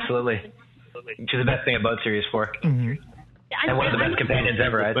agree. Absolutely. Which is the best thing about Series 4. And one of the best companions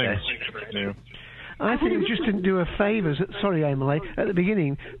ever, I'd say. I think we just didn't do her favours, sorry Emily, at the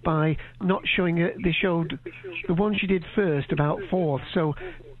beginning by not showing it. They showed the one she did first about fourth, so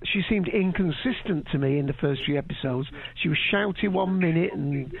she seemed inconsistent to me in the first few episodes. She was shouty 1 minute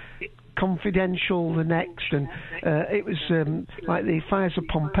and confidential the next, and it was like the Fires of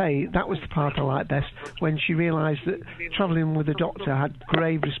Pompeii. That was the part I liked best, when she realised that travelling with the Doctor had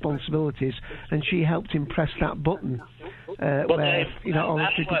grave responsibilities and she helped him press that button. where all the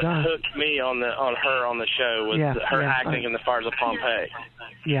people die. That's what hooked me on her on the show was her acting in The Fires of Pompeii.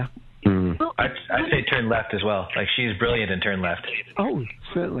 Yeah. I'd say Turn Left as well. Like, she's brilliant in Turn Left. Oh,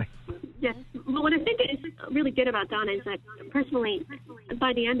 certainly. Yes. But what I think is really good about Donna is that, personally,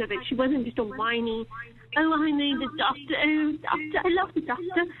 by the end of it, she wasn't just a whiny, oh, I need the doctor, oh, doctor, I love the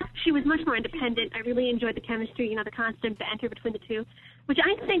doctor. She was much more independent. I really enjoyed the chemistry, the constant banter between the two, which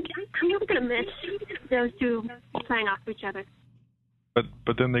I think I'm really going to miss those two playing off each other.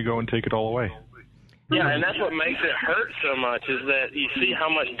 But then they go and take it all away. Yeah, and that's what makes it hurt so much is that you see how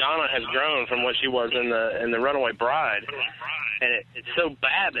much Donna has grown from what she was in the Runaway Bride, and it's so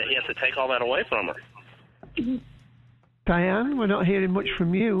bad that he has to take all that away from her. Diane, we're not hearing much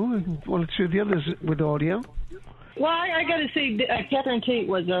from you, and one or two of the others with audio. Well, I got to say, Catherine Tate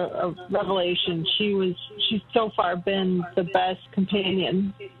was a revelation. She's so far been the best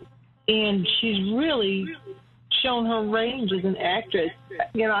companion, and she's really shown her range as an actress.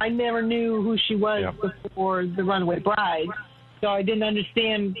 I never knew who she was before The Runaway Bride, so I didn't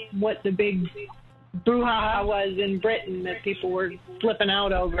understand what the big brouhaha was in Britain that people were flipping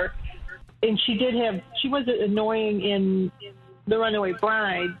out over. And she was annoying in The Runaway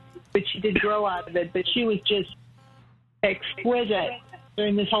Bride, but she did grow out of it. But she was just exquisite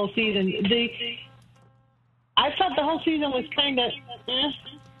during this whole season. I thought the whole season was kind of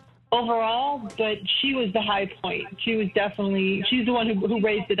overall, but she was the high point. She's the one who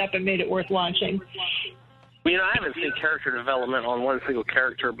raised it up and made it worth watching. Well, I haven't seen character development on one single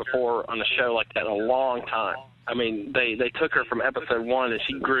character before on a show like that in a long time. I mean, they took her from episode 1, and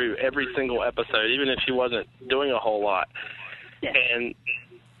she grew every single episode, even if she wasn't doing a whole lot. Yeah. And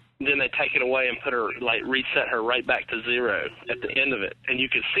then they take it away and put her, reset her right back to 0 at the end of it. And you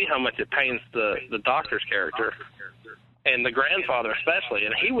can see how much it pains the doctor's character, and the grandfather especially.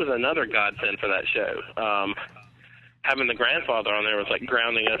 And he was another godsend for that show. Having the grandfather on there was like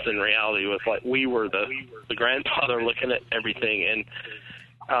grounding us in reality. With we were the grandfather looking at everything, and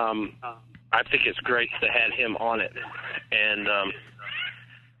I think it's great to have him on it. And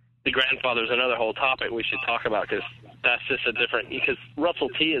the grandfather is another whole topic we should talk about, because that's just because Russell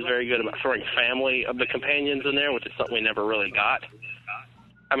T is very good about throwing family of the companions in there, which is something we never really got.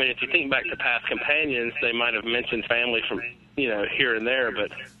 I mean, if you think back to past companions, they might have mentioned family from here and there,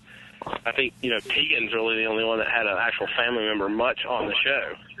 but I think Tegan's really the only one that had an actual family member much on the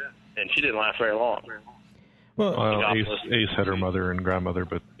show, and she didn't last very long. Well, Ace had her mother and grandmother,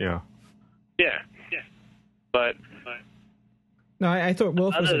 but yeah. Yeah, but no, I thought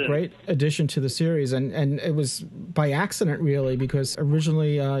Wilf was a great addition to the series, and it was by accident, really, because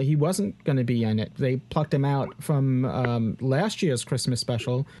originally he wasn't going to be in it. They plucked him out from last year's Christmas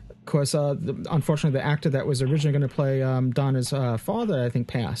special. Of course, unfortunately, the actor that was originally going to play Donna's father, I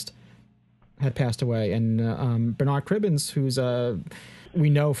think, had passed away, and Bernard Cribbins, who's we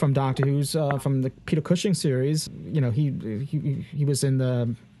know from Doctor Who's from the Peter Cushing series, he was in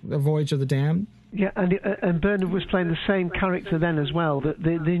the Voyage of the Damned. Yeah, and Bernard was playing the same character then as well,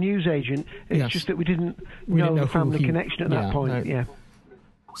 the news agent. It's just that we didn't know the family connection at that point. Yeah.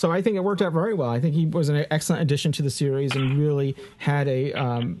 So I think it worked out very well. I think he was an excellent addition to the series and really had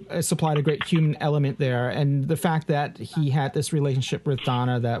supplied a great human element there. And the fact that he had this relationship with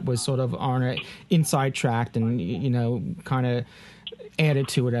Donna that was sort of on an inside track and, kind of added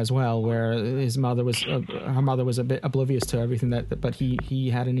to it as well, where her mother was a bit oblivious to everything but he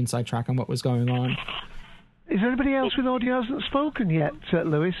had an inside track on what was going on. Is there anybody else with audio hasn't spoken yet,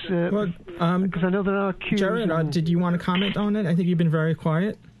 Lewis? Because I know there are cues. Jared, did you want to comment on it? I think you've been very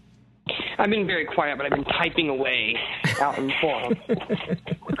quiet. I've been very quiet, but I've been typing away out in the forum.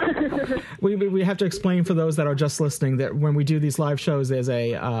 We have to explain for those that are just listening that when we do these live shows, there's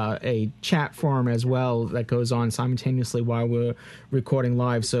a chat forum as well that goes on simultaneously while we're recording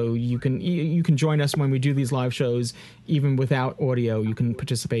live. So you can join us when we do these live shows, even without audio. You can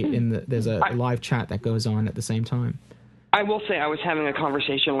participate there's a live chat that goes on at the same time. I will say I was having a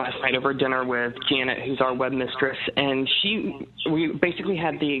conversation last night over dinner with Janet, who's our web mistress, and we basically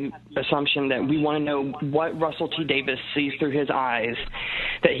had the assumption that we want to know what Russell T. Davies sees through his eyes,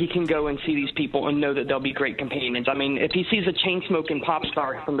 that he can go and see these people and know that they'll be great companions. I mean, if he sees a chain-smoking pop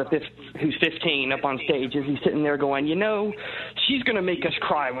star who's 15 up on stage, is he sitting there going, she's going to make us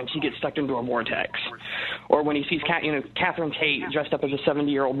cry when she gets stuck into a vortex? Or when he sees Catherine Tate dressed up as a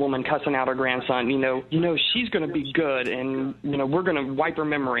 70-year-old woman cussing out her grandson, she's going to be good, and we're going to wipe her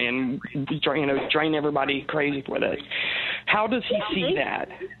memory and drain everybody crazy with it. How does he see that?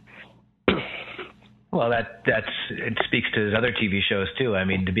 Well, it speaks to his other TV shows too. I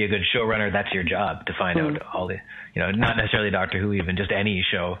mean, to be a good showrunner, that's your job, to find out all the, not necessarily Doctor Who, even just any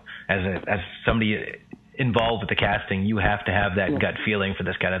show. As somebody involved with the casting, you have to have that gut feeling for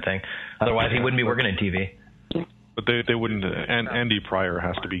this kind of thing. Otherwise, he wouldn't be working in TV. But they wouldn't. And Andy Pryor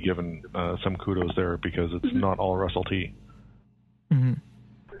has to be given some kudos there because it's not all Russell T. Mm-hmm.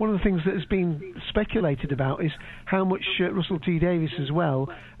 One of the things that has been speculated about is how much Russell T Davies as well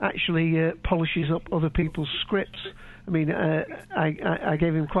actually polishes up other people's scripts. I mean, I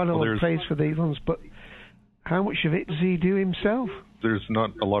gave him quite a lot of praise for these ones, but how much of it does he do himself? There's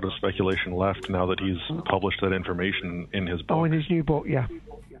not a lot of speculation left now that he's published that information in his book. Oh, in his new book, yeah.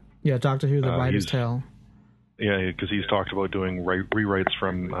 Yeah, Doctor Who, The Writer's Tale. Yeah, because he's talked about doing rewrites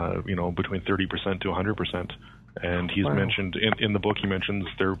from, between 30% to 100%. And he's mentioned, in the book, he mentions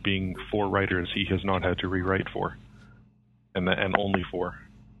there being 4 writers he has not had to rewrite for. And only 4.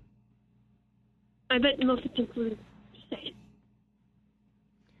 I bet most of people would say it.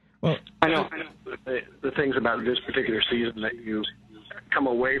 Well, I know the things about this particular season that you come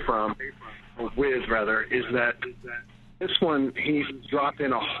away from, or with rather, is that this one, he's dropped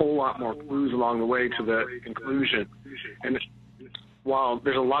in a whole lot more clues along the way to the conclusion. And while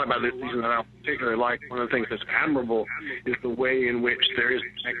there's a lot about this season that I particularly like, one of the things that's admirable is the way in which there is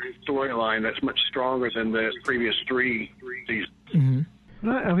a storyline that's much stronger than the previous 3 seasons. Mm-hmm.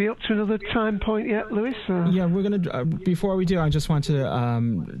 Right, are we up to another time point yet, Lewis? Yeah, we're going to, before we do, I just want to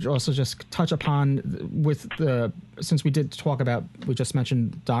also just touch upon, since we did talk about, we just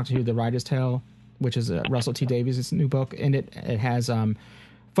mentioned Doctor Who, The Writer's Tale, which is Russell T Davies' new book, and it has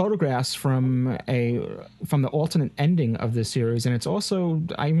photographs from the alternate ending of this series, and it's also,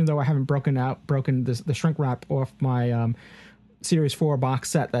 even though I haven't broken the shrink wrap off my Series 4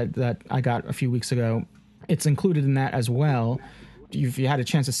 box set that I got a few weeks ago, it's included in that as well. If you had a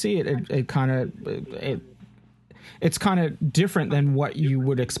chance to see it, it's kind of different than what you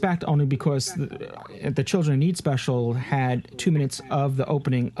would expect, only because the Children in Need special had 2 minutes of the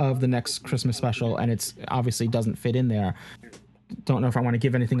opening of the next Christmas special, and it's obviously doesn't fit in there. Don't know if I want to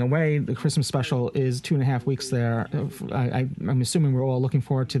give anything away. The Christmas special is 2.5 weeks there. I'm assuming we're all looking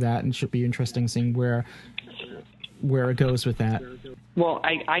forward to that, and it should be interesting seeing where it goes with that. Well,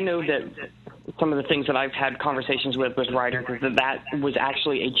 I know that some of the things that I've had conversations with writers is that was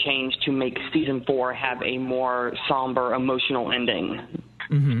actually a change to make season 4 have a more somber, emotional ending.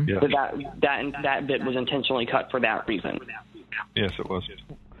 Mm-hmm. Yeah. So that bit was intentionally cut for that reason. Yes, it was.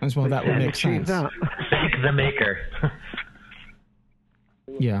 As well, that would make sense. Thank the maker.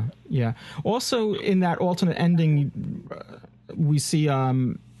 Yeah. Also, in that alternate ending, we see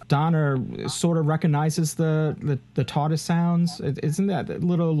Donna sort of recognizes the TARDIS sounds. Isn't that a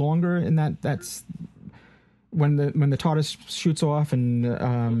little longer in that's when the TARDIS shoots off and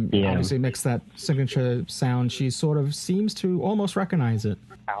obviously makes that signature sound? She sort of seems to almost recognize it.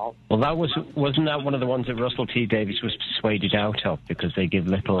 Well, wasn't that one of the ones that Russell T Davies was persuaded out of, because they give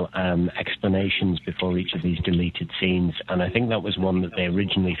little explanations before each of these deleted scenes, and I think that was one that they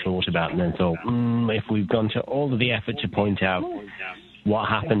originally thought about and then thought, if we've gone to all of the effort to point out what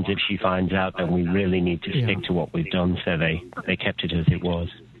happens if she finds out, then we really need to stick to what we've done, so they kept it as it was.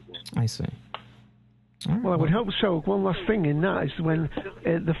 I see. Well, I would hope so. One last thing in that is when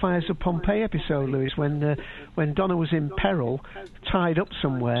the Fires of Pompeii episode, Lewis, when Donna was in peril, tied up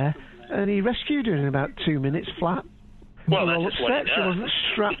somewhere, and he rescued her in about 2 minutes flat. Well, that's just what he does. She wasn't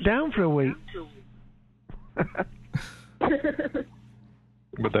strapped down for a week. But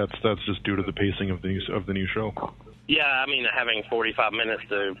that's just due to the pacing of the new show. Yeah, I mean, having 45 minutes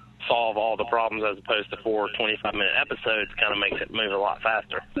to solve all the problems as opposed to 4 25-minute episodes kind of makes it move a lot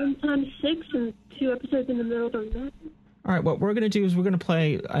faster. Sometimes 6 and 2 episodes in the middle don't matter. All right, what we're going to do is we're going to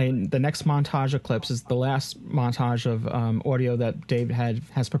play the next montage of clips. Is the last montage of audio that Dave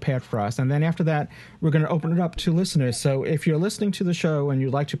has prepared for us. And then after that, we're going to open it up to listeners. So if you're listening to the show and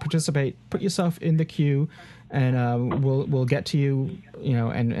you'd like to participate, put yourself in the queue, and we'll get to you,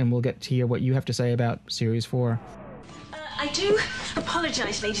 and we'll get to hear what you have to say about Series 4. I do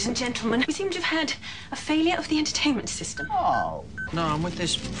apologise, ladies and gentlemen. We seem to have had a failure of the entertainment system. Oh. No, I'm with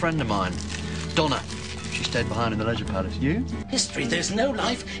this friend of mine, Donna. She stayed behind in the Leisure Palace. You? History. There's no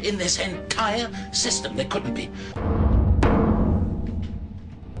life in this entire system. There couldn't be.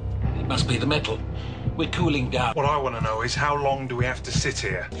 It must be the metal. We're cooling down. What I want to know is how long do we have to sit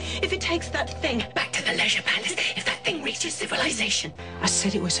here? If it takes that thing back to the Leisure Palace, if that thing reaches civilization. I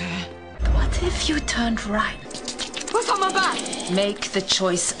said it was her. What if you turned right? What's on my back? Make the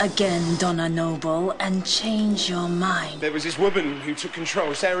choice again, Donna Noble, and change your mind. There was this woman who took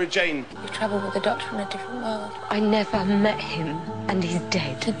control, Sarah Jane. You travelled with the Doctor in a different world. I never met him, and he's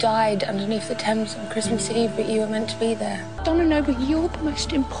dead. He died underneath the Thames on Christmas Eve, but you were meant to be there. Donna Noble, you're the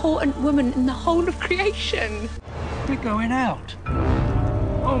most important woman in the whole of creation. We're going out.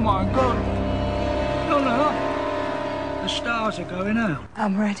 Oh, my God. Donna, the stars are going out.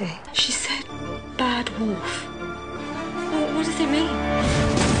 I'm ready. She said bad wolf. What does it mean?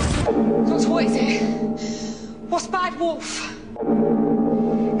 Doctor, what is it? What's bad wolf?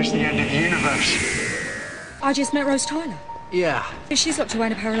 It's the end of the universe. I just met Rose Tyler. Yeah. She's locked away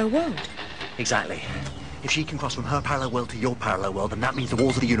in a parallel world. Exactly. If she can cross from her parallel world to your parallel world, then that means the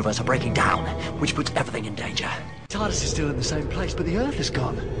walls of the universe are breaking down, which puts everything in danger. TARDIS is still in the same place, but the Earth is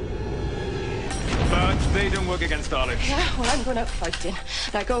gone. But they don't work against Daleks. Yeah, well, I'm going out fighting.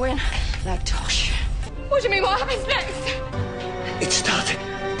 Like Owen, like Tosh. What do you mean? What happens next? It's starting.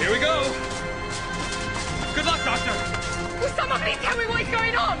 Here we go. Good luck, Doctor. Will someone please tell me what's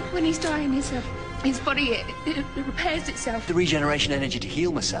going on? When he's dying, his body, it repairs itself. The regeneration energy to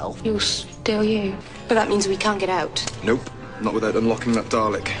heal myself. You're still you. But that means we can't get out. Nope, not without unlocking that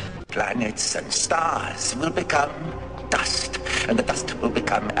Dalek. Planets and stars will become dust, and the dust will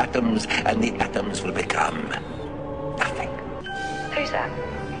become atoms, and the atoms will become nothing. Who's that?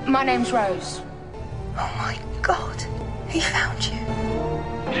 My name's Rose. Oh my God, he found you.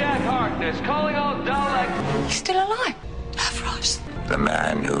 Jack Harkness calling all Daleks. He's still alive. Rose. The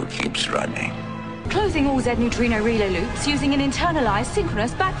man who keeps running. Closing all Z neutrino relay loops using an internalized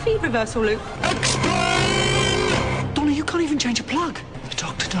synchronous backfeed reversal loop. Donna, you can't even change a plug. The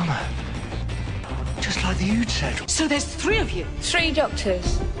Doctor, Donna. Just like the Ood said. So there's 3 of you? 3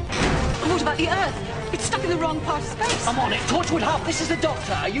 doctors. And what about the Earth? It's stuck in the wrong part of space. I'm on it. Torchwood Hub, this is the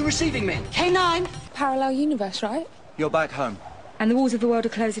Doctor. Are you receiving me? K9. Parallel universe, right? You're back home. And the walls of the world are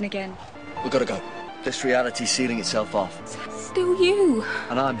closing again. We've got to go. This reality's sealing itself off. Still you.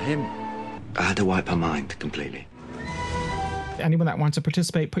 And I'm him. I had to wipe her mind completely. Anyone that wants to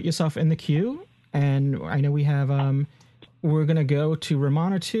participate, put yourself in the queue. And I know we have, we're going to go to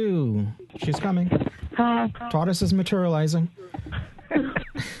Romana 2. She's coming. Hi. TARDIS is materializing.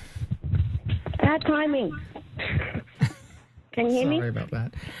 Bad timing. Can you hear me? Sorry about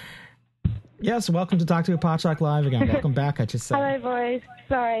that. Yes, welcome to Doctor Who Podshock Live again. Welcome back, I should say. Hello, boys.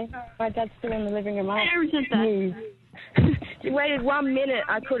 Sorry, my dad's still in the living room. I resent that. You waited 1 minute.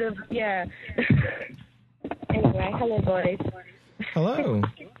 I could have, yeah. Anyway, hello, boys. Hello.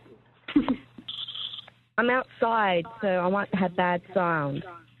 I'm outside, so I might have bad sound.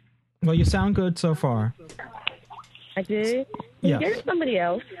 Well, you sound good so far. I do? Yeah. Here's somebody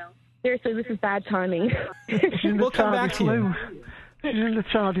else. Seriously, this is bad timing. We'll come back to you. She's in the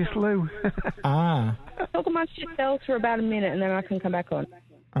TARDIS loo. Ah. Talk amongst yourselves for about a minute, and then I can come back on.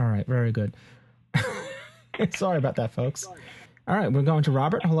 All right, very good. Sorry about that, folks. All right, we're going to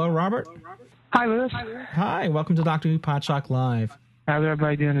Robert. Hello, Robert. Hi, Lewis. Hi, welcome to Doctor Who Podshock Live. How's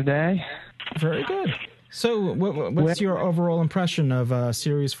everybody doing today? Very good. So, what's your overall impression of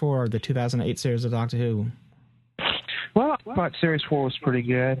Series 4, the 2008 series of Doctor Who? Well, I thought Series 4 was pretty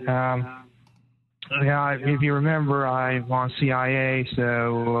good. Yeah, if you remember, I'm on CIA,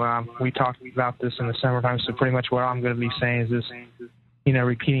 so we talked about this in the summertime, so pretty much what I'm going to be saying is just,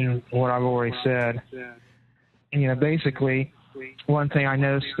 repeating what I've already said. Basically, one thing I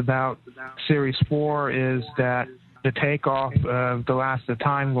noticed about Series 4 is that the takeoff of The Last of the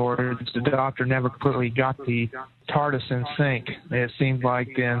Time Lords, the Doctor never completely got the TARDIS in sync. It seemed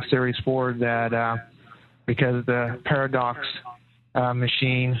like in Series 4 that because of the paradox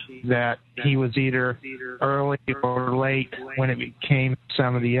machine, that he was either early or late when it became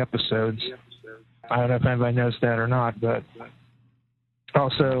some of the episodes. I don't know if anybody knows that or not, but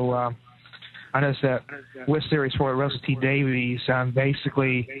also I noticed that with Series 4, Russell T. Davies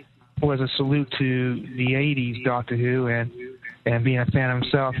basically was a salute to the 80s Doctor Who, and being a fan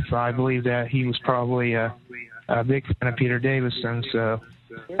himself, I believe that he was probably a big fan of Peter Davison, so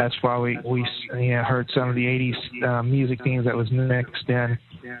that's why we heard some of the 80s music themes that was mixed in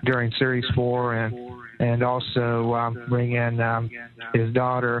during Series 4, and also bring in his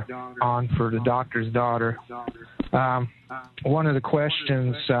daughter on for the Doctor's daughter. One of the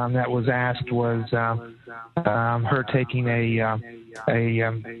questions that was asked was her taking a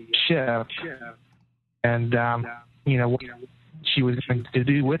ship, and what she was going to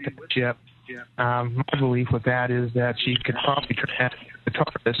do with the ship. My belief with that is that she could probably turn the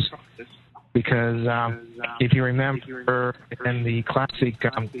TARDIS, because if you remember in the classic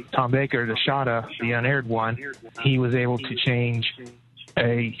Tom Baker, the Shada, the unaired one, he was able to change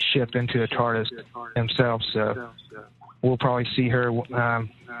a ship into a TARDIS himself, so we'll probably see her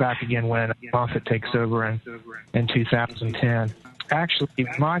back again when Moffat takes over in 2010. Actually,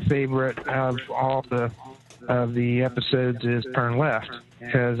 my favorite of all of the episodes is Turn Left,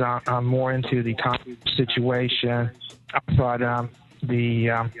 because I'm more into the time situation. I thought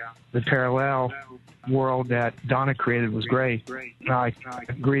the parallel world that Donna created was great. I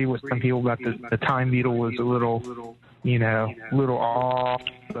agree with some people about the time beetle was a little off,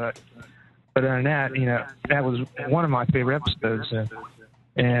 but other than that, that was one of my favorite episodes.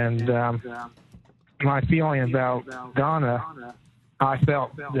 And my feeling about Donna, I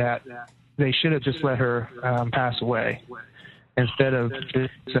felt that they should have just let her pass away instead of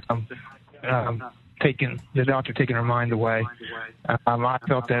just the doctor taking her mind away. I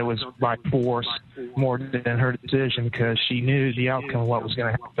felt that it was by force more than her decision, because she knew the outcome of what was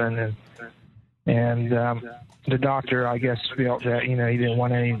going to happen, and the doctor, I guess, felt that he didn't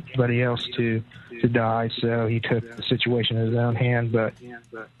want anybody else to die, so he took the situation in his own hand. But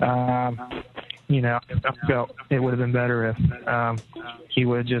I felt it would have been better if he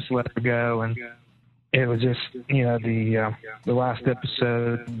would have just let her go, and it was just the last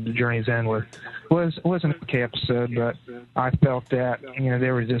episode, The Journey's End, was an okay episode, but I felt that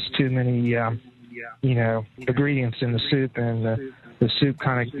there were just too many ingredients in the soup, and the soup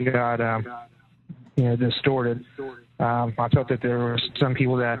kind of got distorted. I felt that there were some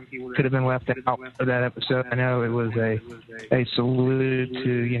people that could have been left out of that episode. I know it was a salute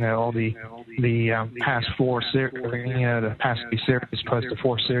to all the past four series, the past three series plus the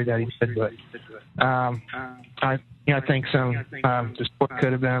fourth series that he did, but I think some the sport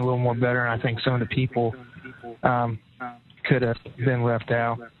could have been a little more better, and I think some of the people could have been left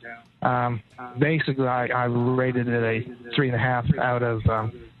out. Basically, I rated it a 3.5 out of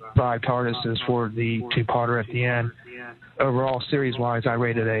 5 TARDISes for the two-parter at the end. Overall, series-wise, I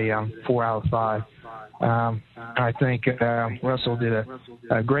rated a 4 out of 5. I think Russell did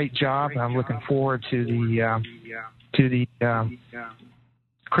a great job. I'm looking forward to the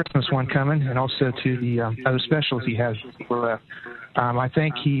Christmas one coming, and also to the other specials he has left. I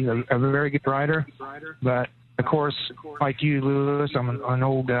think he's a very good writer, but of course, like you, Lewis, I'm an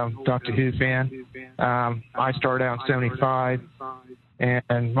old Doctor Who fan. I started out in '75,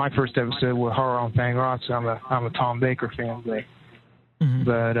 and my first episode was Horror on Fang Rock, so I'm a Tom Baker fan.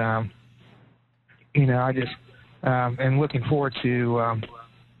 But I just am looking forward to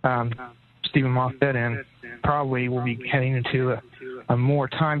Stephen Moffat, and probably will be heading into a more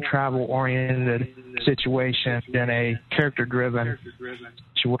time travel oriented situation than a character driven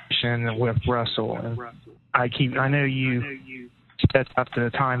situation with Russell. And I know you set up the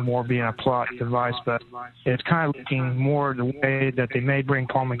Time War being a plot device, but it's kind of looking more the way that they may bring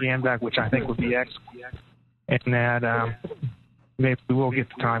Paul McGann back, which I think would be excellent, and that maybe we will get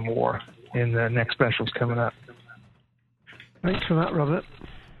the Time War in the next specials coming up. Thanks for that, Robert.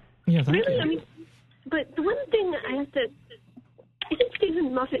 Yeah, thank you. I mean, but the one thing I think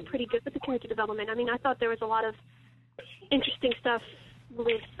Stephen Moffat pretty good with the character development. I mean, I thought there was a lot of interesting stuff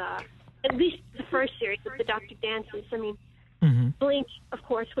with at least the first series with the Doctor dances. I mean, Blink, of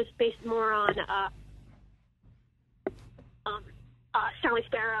course, was based more on Sally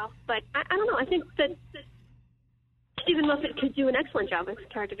Sparrow, but I don't know. I think that Stephen Moffat could do an excellent job with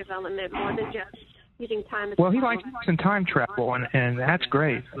character development more than just using time. Well, he likes using time travel, and that's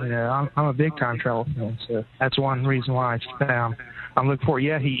great. I'm a big time travel fan, so that's one reason why I'm looking for.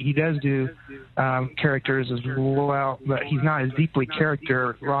 Yeah, he does do characters as well, but he's not as deeply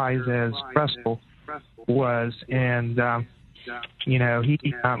characterized as Russell was, and he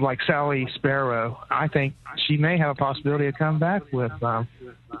like Sally Sparrow. I think she may have a possibility of coming back with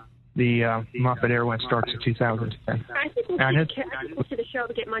the Moffat era when it starts in 2010. I think we'll see the show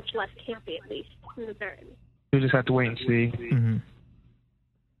to get much less campy, at least in the very. We'll just have to wait and see. Mm-hmm.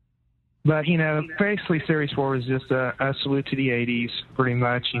 But, basically Series 4 was just a salute to the 80s, pretty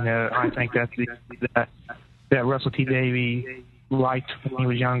much. I think that that Russell T. Davies liked when he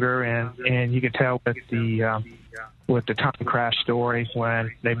was younger, and you could tell with the time crash story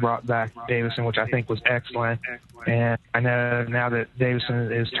when they brought back Davison, which I think was excellent. And I know now that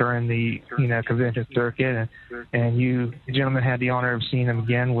Davison is touring the convention circuit, and you gentlemen had the honor of seeing him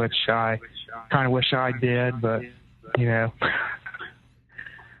again, which I kind of wish I did, but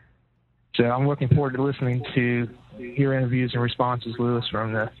So I'm looking forward to listening to your interviews and responses, Lewis,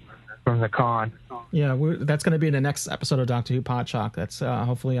 from the con. Yeah, that's going to be in the next episode of Doctor Who Podshock. That's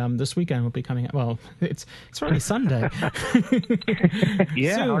hopefully this weekend will be coming out. Well, it's already Sunday.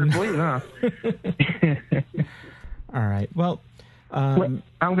 Yeah, soon. hard to believe, huh? All right. Well, I'm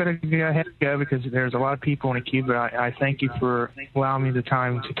going to go ahead and go because there's a lot of people in the queue, but I thank you for allowing me the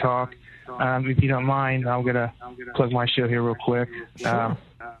time to talk. If you don't mind, I'm going to plug my show here real quick. Sure.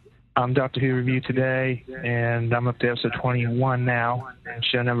 I'm Doctor Who Review Today, and I'm up to episode 21 now, and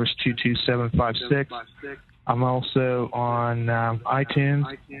show number is 22756. I'm also on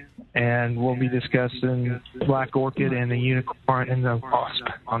iTunes, and we'll be discussing Black Orchid and the Unicorn and the Wasp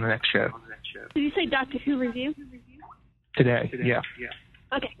on the next show. Did you say Doctor Who review? Today, yeah.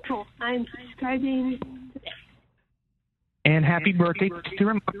 Okay, cool. I'm subscribing today. And happy birthday to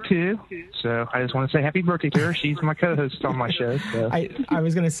her mom, too. So I just want to say happy birthday to her. She's my co-host on my show. So. I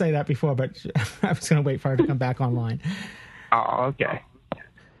was going to say that before, but I was going to wait for her to come back online. Oh, okay.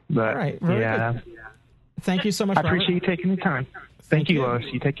 But, all right, very good. Thank you so much, I appreciate you taking the time. Thank you, Lois.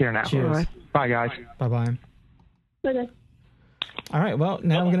 You take care now. Cheers. All right. Bye, guys. Bye-bye. Bye-bye. All right, well,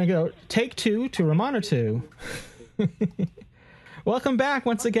 now we're going to go take 2 to Romana 2. Welcome back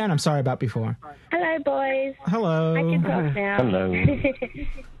once again. I'm sorry about before. Hello, boys. Hello. I can talk now. Hello.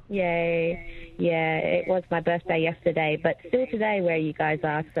 Yay. Yeah, it was my birthday yesterday, but still today where you guys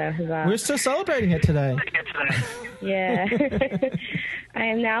are, so huzzah. We're still celebrating it today. Yeah. I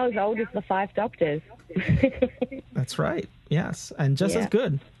am now as old as the 5 doctors. That's right. Yes, and just as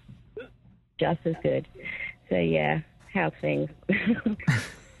good. Just as good. So, yeah, how's things?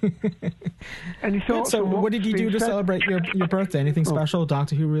 Any thoughts? So, what did you do to celebrate your birthday? Anything special,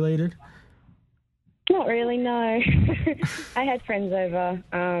 Doctor Who related? Not really, no. I had friends over,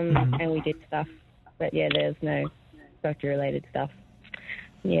 and we did stuff. But, yeah, there's no Doctor-related stuff.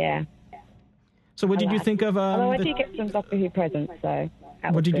 Yeah. So, what did you think of... Although I did get some Doctor Who presents, so...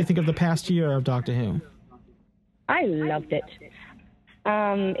 What did you think of the past year of Doctor Who? I loved it.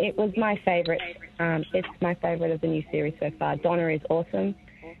 It was my favourite. It's my favourite of the new series so far. Donna is awesome.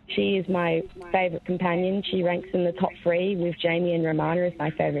 She is my favourite companion. She ranks in the top 3 with Jamie and Romana as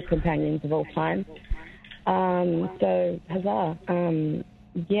my favourite companions of all time. So, huzzah. I'm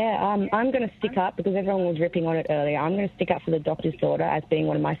going to stick up, because everyone was ripping on it earlier, I'm going to stick up for the Doctor's Daughter as being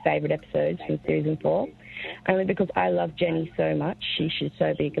one of my favourite episodes from Season 4. Only because I love Jenny so much. She should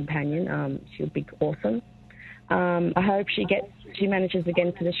so be a companion. She'll be awesome. I hope she manages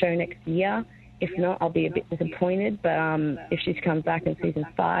again for the show next year. If not, I'll be a bit disappointed. But if she comes back in Season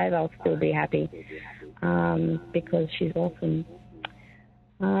 5, I'll still be happy because she's awesome.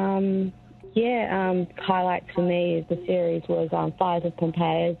 Highlights for me of the series was Fires of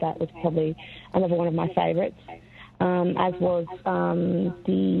Pompeii. That was probably another one of my favourites. As was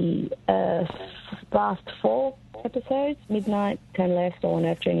the last 4 episodes, Midnight, Turn Left, or On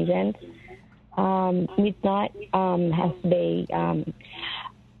Earth, Journey's End. Midnight has to be...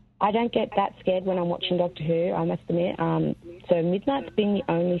 I don't get that scared when I'm watching Doctor Who, I must admit. So Midnight's been the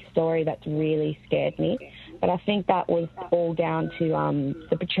only story that's really scared me. But I think that was all down to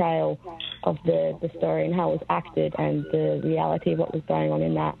the portrayal of the story and how it was acted and the reality of what was going on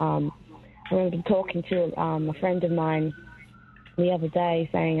in that. I remember talking to a friend of mine the other day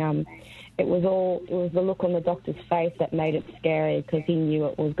saying it was the look on the Doctor's face that made it scary because he knew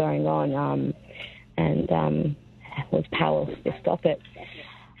what was going on and was powerless to stop it.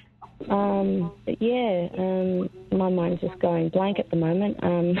 But yeah, my mind's just going blank at the moment.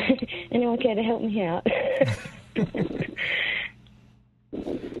 Anyone care to help me out?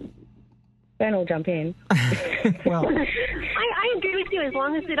 Don't all jump in. Well, I agree with you as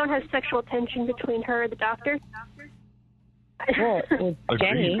long as they don't have sexual tension between her and the Doctor. What, with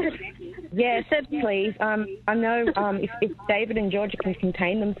Jenny? Yeah, Seb, please. I know if David and Georgia can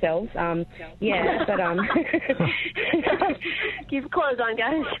contain themselves, yeah, but keep clothes on,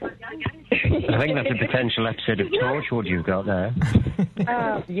 guys. I think that's a potential episode of Torchwood you've got there.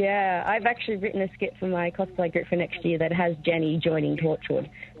 Yeah, I've actually written a skit for my cosplay group for next year that has Jenny joining Torchwood.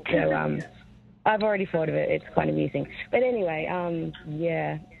 So I've already thought of it. It's quite amusing. But anyway,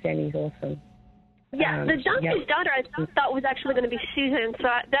 yeah, Jenny's awesome. Yeah, the Doctor's Daughter I thought was actually going to be Susan, so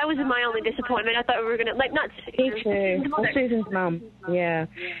that was my only disappointment. I thought we were going to, not Susan. Me too. Or Susan's mum, yeah.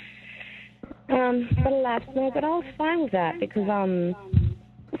 But alas, no, but I was fine with that because, I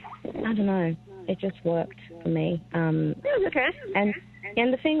don't know, it just worked for me. It was okay.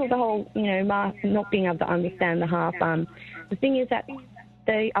 And the thing with the whole, not being able to understand the half, the thing is that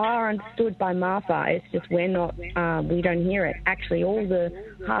they are understood by Martha. It's just we don't hear it. Actually, all the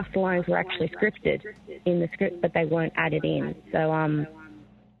half the lines were actually scripted in the script, but they weren't added in. So,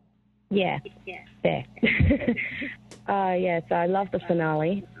 yeah, there. Yeah, so I love the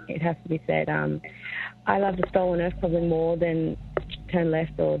finale. It has to be said. I love The Stolen Earth probably more than Turn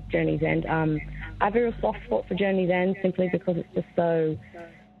Left or Journey's End. I have a real soft spot for Journey's End simply because it's just so...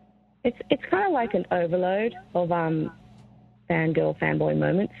 It's kind of like an overload of fangirl, fanboy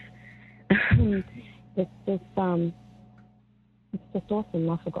moments. It's just awesome.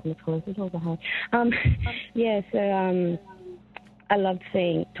 I've forgotten the colours. It's all the yeah, so I loved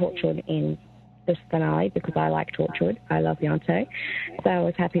seeing Torchwood in the finale because I like Torchwood. I love Yanto, so I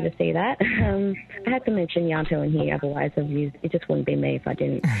was happy to see that. I had to mention Yanto in here, otherwise it just wouldn't be me if I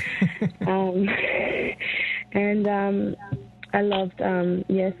didn't. And I loved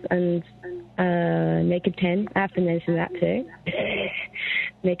Naked 10. I have to mention that too.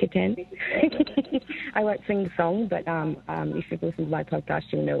 Naked 10. I won't sing the song, but if you've listened to my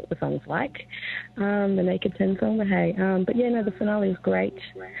podcast, you'll know what the song's like. The Naked 10 song, but hey. But yeah, no, the finale was great.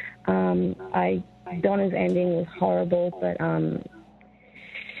 Donna's ending was horrible, but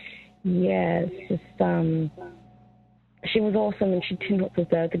yeah, it's just she was awesome and she did not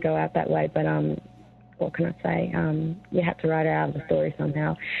deserve to go out that way, but what can I say? You had to write her out of the story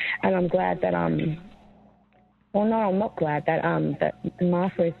somehow. And I'm glad that well, no, I'm not glad that that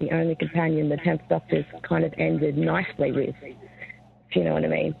Martha is the only companion the 10th Doctor's kind of ended nicely with, if you know what I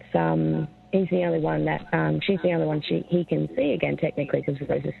mean. So, he's the only one that, she's the only one he can see again, technically, because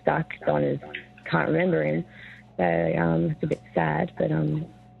Rose is stuck. Donna's can't remember him. So, it's a bit sad, but, you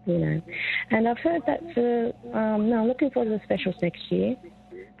know. And I've heard that I'm looking forward to the specials next year.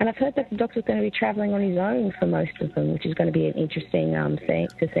 And I've heard that the Doctor's going to be travelling on his own for most of them, which is going to be an interesting thing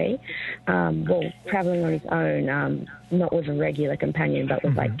to see. Well, travelling on his own, not with a regular companion, but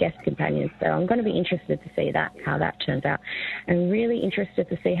with like guest companions. So I'm going to be interested to see how that turns out, and really interested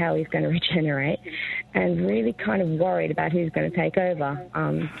to see how he's going to regenerate, and really kind of worried about who's going to take over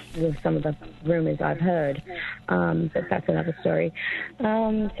with some of the rumours I've heard. But that's another story.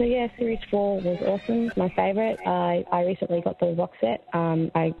 So yeah, Series 4 was awesome. It's my favourite. I recently got the box set.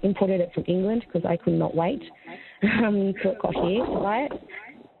 I imported it from England because I could not wait until it got here to buy it.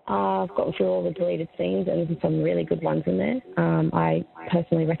 I've gotten through all the deleted scenes and there's some really good ones in there. I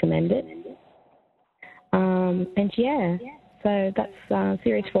personally recommend it. And yeah, so that's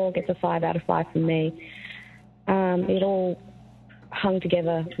Series 4 gets a 5 out of 5 from me. It all hung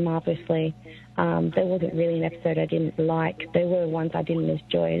together marvellously. There wasn't really an episode I didn't like. There were ones I didn't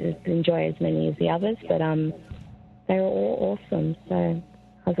enjoy as many as the others, but they were all awesome. So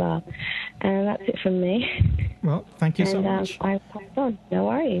huzzah. And that's it from me. Well, thank you so much. I passed on. No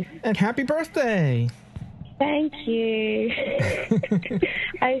worries. And happy birthday. Thank you.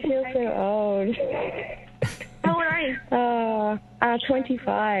 I feel so old. How old are you?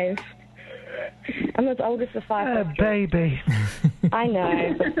 25. I'm as old as the 5. Baby. I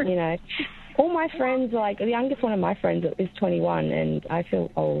know, but you know, all my friends, like the youngest one of my friends is 21, and I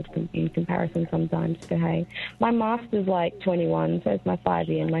feel old in comparison sometimes. But hey, my master's like 21, so it's my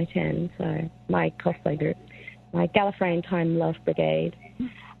 5-year and my 10. So my cosplay group, my Gallifreyan Time Love Brigade.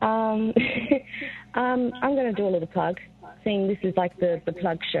 I'm going to do a little plug, seeing this is like the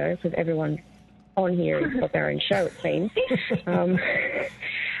plug show because everyone on here has got their own show, it seems.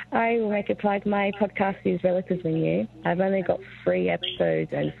 I will make a plug. My podcast is relatively new. I've only got 3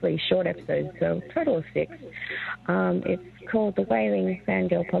 episodes and 3 short episodes, so a total of 6. It's called the Wailing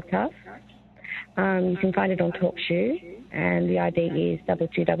Fangirl Podcast. You can find it on TalkShoe, and the ID is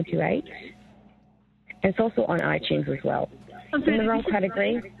 22228. And it's also on iTunes as well. It's in the wrong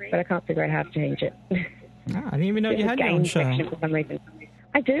category, but I can't figure out how to change it. I didn't even know you had your own show. For some reason.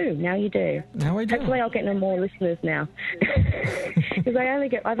 I do. Now you do. Now I do. Hopefully I'll get no more listeners now. Because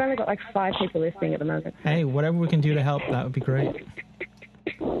I've only got like 5 people listening at the moment. Hey, whatever we can do to help, that would be great.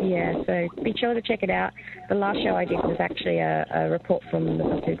 Yeah, so be sure to check it out. The last show I did was actually a report from the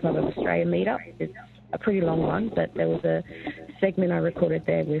Doctor Who Club of Australia meetup. It's a pretty long one, but there was a segment I recorded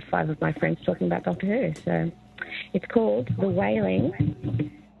there with 5 of my friends talking about Doctor Who. So it's called the Wailing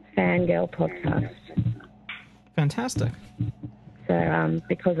Fangirl Podcast. Fantastic. So,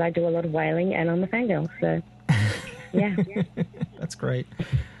 because I do a lot of wailing and I'm a fangirl, so, yeah. That's great.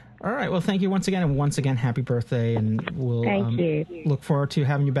 All right, well, thank you once again, and once again, happy birthday, and we'll Thank you. Look forward to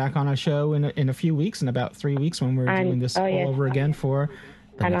having you back on our show in a few weeks, in about 3 weeks, when we're doing this all over again for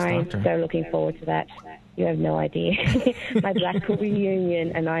the next Doctor. I'm so looking forward to that. You have no idea. My Blackpool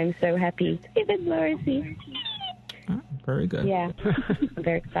reunion, and I'm so happy. Even Morrissey. Oh, very good. Yeah, I'm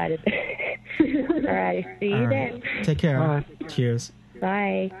very excited. All right, see you then. Take care. Bye. Cheers.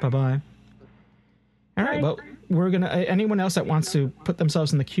 Bye. Bye-bye. All right, well, we're going to... anyone else that wants to put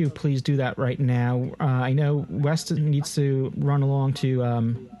themselves in the queue, please do that right now. I know West needs to run along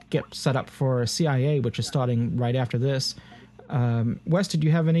to get set up for CIA, which is starting right after this. West, did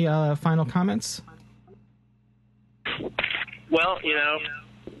you have any final comments? Well, you know,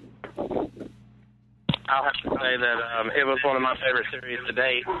 I'll have to say that it was one of my favorite series to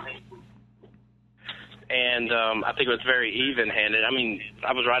date. And I think it was very even-handed. I mean,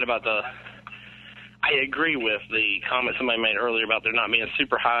 I was right about I agree with the comment somebody made earlier about there not being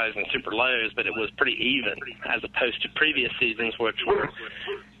super highs and super lows, but it was pretty even as opposed to previous seasons, which were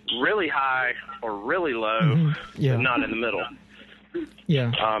really really high or really low, Yeah. but not in the middle.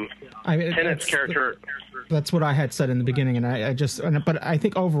 Yeah. Tennant's character. That's what I had said in the beginning, and but I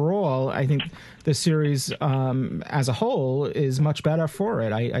think overall, I think the series as a whole is much better for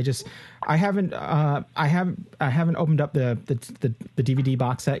it. I haven't opened up the DVD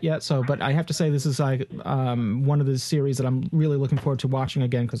box set yet, but I have to say this is like one of the series that I'm really looking forward to watching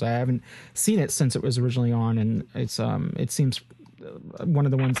again, because I haven't seen it since it was originally on, and it seems one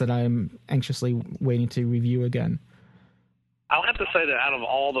of the ones that I'm anxiously waiting to review again. I'll have to say that out of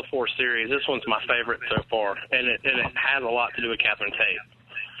all the 4 series, this one's my favorite so far, and it has a lot to do with Catherine Tate.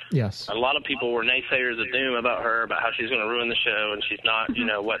 Yes. A lot of people were naysayers of doom about her, about how she's going to ruin the show, and she's not,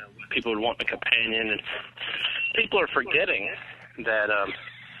 what people would want in a companion. And people are forgetting that.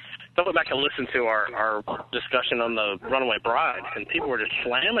 Don't go back and listen to our discussion on the Runaway Bride, and people were just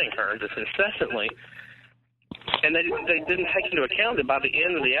slamming her just incessantly. And they didn't take into account that by the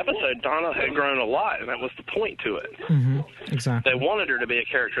end of the episode, Donna had grown a lot, and that was the point to it. Exactly. They wanted her to be a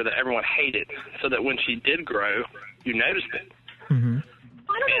character that everyone hated, so that when she did grow, you noticed it. I don't know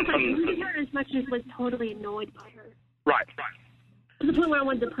if I hated her as much as was totally annoyed by her. Right. To the point where I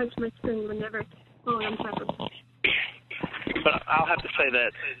wanted to punch my screen whenever. Oh, I'm sorry. But I'll have to say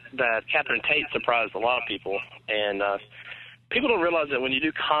that Catherine Tate surprised a lot of people, and people don't realize that when you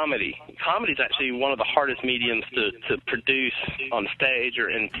do comedy is actually one of the hardest mediums to produce on stage or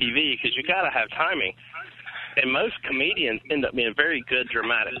in TV, because you got to have timing. And most comedians end up being very good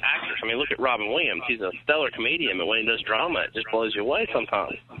dramatic actors. I mean, look at Robin Williams. He's a stellar comedian, but when he does drama, it just blows you away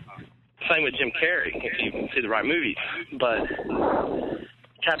sometimes. Same with Jim Carrey, if you see the right movies. But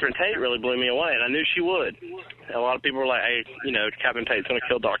Catherine Tate really blew me away, and I knew she would. A lot of people were like, hey, Catherine Tate's going to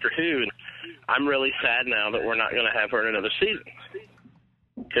kill Doctor Who, and I'm really sad now that we're not going to have her in another season.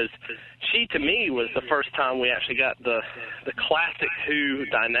 Because she, to me, was the first time we actually got the classic Who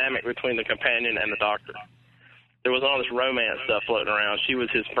dynamic between the companion and the Doctor. There was all this romance stuff floating around. She was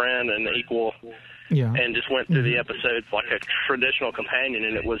his friend and equal, and just went through the episodes like a traditional companion,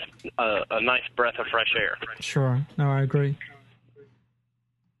 and it was a nice breath of fresh air. Sure. No, I agree.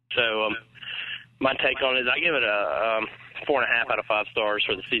 So my take on it is I give it a 4.5 out of 5 stars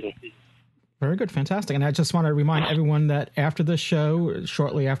for the season. Very good. Fantastic. And I just want to remind everyone that after this show,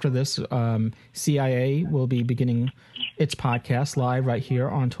 shortly after this, CIA will be beginning its podcast live right here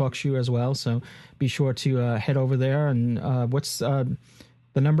on TalkShoe as well. So be sure to head over there. And what's the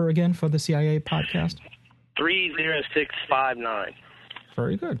number again for the CIA podcast? 30659.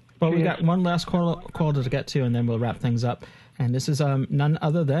 Very good. Well, we got one last call to get to, and then we'll wrap things up. And this is none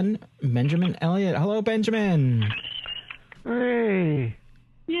other than Benjamin Elliott. Hello, Benjamin. Hey.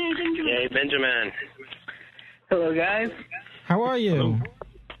 Yay, Benjamin. Yay, Benjamin. Hello, guys. How are you? Hello.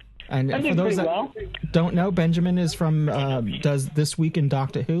 And for those that don't know, Benjamin is from does This Week in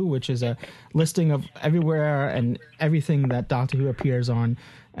Doctor Who, which is a listing of everywhere and everything that Doctor Who appears on,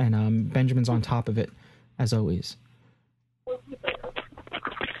 and Benjamin's on top of it, as always.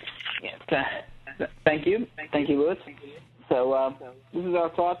 Yes, thank you, Louis. So this is our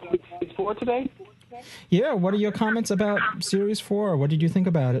thoughts for today. Yeah, what are your comments about Series 4? What did you think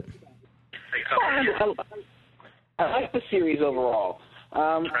about it? I like the series overall.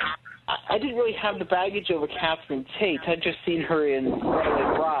 I didn't really have the baggage over Catherine Tate. I'd just seen her in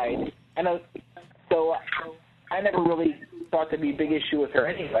Runaway Bride, and so I never really thought there'd be a big issue with her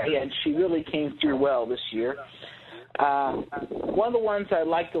anyway, and she really came through well this year. One of the ones I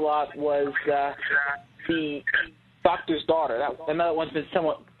liked a lot was the Doctor's daughter. Another one's been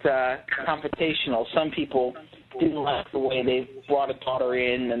somewhat confrontational. Some people didn't like the way they brought a daughter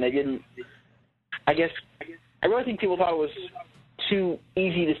in, and they didn't. I really think people thought it was too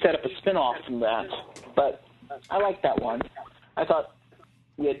easy to set up a spin-off from that, but I like that one. I thought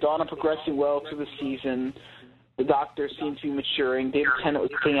we had Donna progressing well through the season. The Doctor seemed to be maturing. David Tennant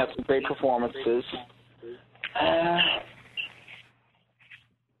was putting out some great performances.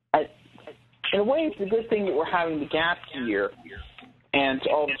 In a way, it's a good thing that we're having the gap year and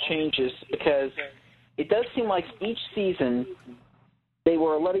all the changes, because it does seem like each season they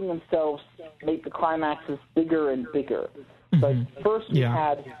were letting themselves make the climaxes bigger and bigger. But first we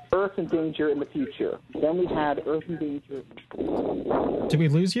had Earth in danger in the future. Then we had Earth in danger. Did we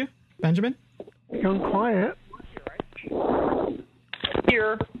lose you, Benjamin? You're gone quiet.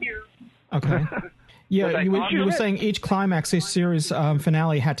 Here. Okay. Yeah, you were saying each climax, this series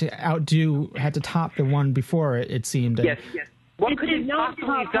finale had to top the one before it. It seemed. Yes. What could it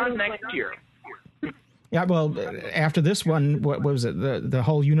possibly have done next year? Yeah, well, after this one, what was it? The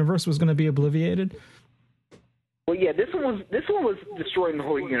whole universe was going to be obliterated. Well, yeah, this one was destroying the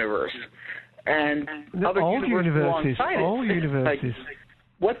whole universe, and other all universes. All universes.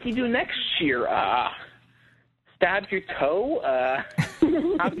 what do you do next year? Stab your toe?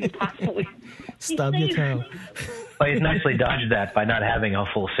 How do you possibly... Stub your toe. Well, he's nicely dodged that by not having a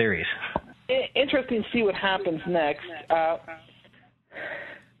full series. Interesting to see what happens next.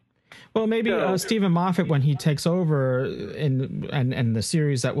 Well, maybe Stephen Moffat, when he takes over and the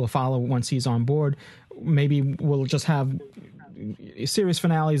series that will follow once he's on board, maybe we'll just have series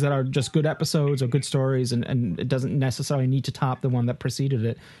finales that are just good episodes or good stories, and it doesn't necessarily need to top the one that preceded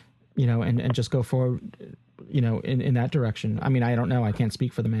it, and just go forward, in that direction. I mean, I don't know. I can't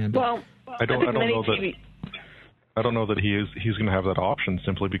speak for the man. But Well, I don't know that he's going to have that option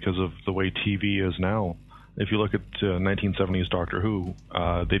simply because of the way TV is now. If you look at 1970s Doctor Who,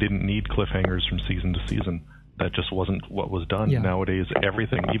 they didn't need cliffhangers from season to season. That just wasn't what was done. Yeah. Nowadays,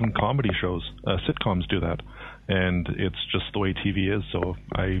 everything, even comedy shows, sitcoms do that. And it's just the way TV is, so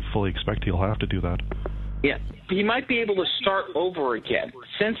I fully expect he'll have to do that. Yeah, he might be able to start over again.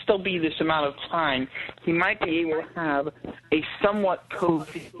 Since there'll be this amount of time, he might be able to have a somewhat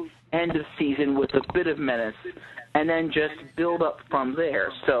cozy end of season with a bit of menace, and then just build up from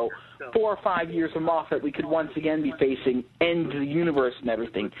there. So 4 or 5 years of Moffat, we could once again be facing end of the universe and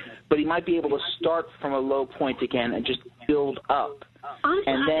everything. But he might be able to start from a low point again and just build up.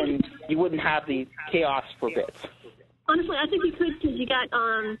 Honestly, and then you wouldn't have the chaos for bits. Honestly, I think you could, because you got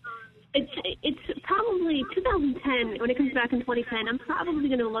it's probably 2010 when it comes back in 2010. I'm probably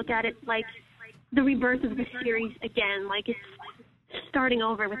going to look at it like the rebirth of the series again, like it's starting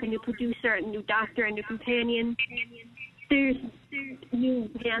over with a new producer, a new doctor, a new companion. There's new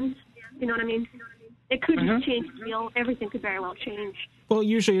hands. You know what I mean? It could just change the wheel. Everything could very well change. Well,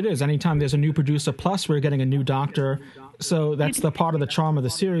 usually it is. Anytime there's a new producer, plus we're getting a new doctor. So that's the part of the charm of the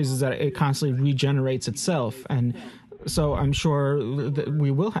series, is that it constantly regenerates itself. And so I'm sure that we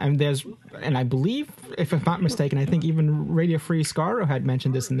will. And I believe, if I'm not mistaken, I think even Radio Free Scaro had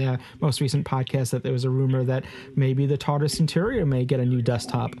mentioned this in their most recent podcast, that there was a rumor that maybe the TARDIS interior may get a new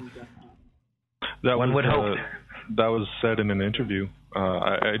desktop. One would hope. That was said in an interview.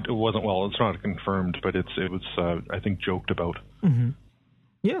 It wasn't, well, it's not confirmed, but it was, I think, joked about. Mm-hmm.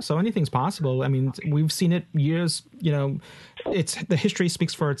 Yeah, so anything's possible. I mean, we've seen it years, the history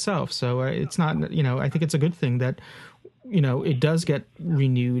speaks for itself. So it's not, I think it's a good thing that, it does get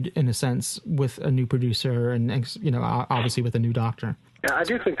renewed in a sense with a new producer and, obviously with a new doctor. Yeah, I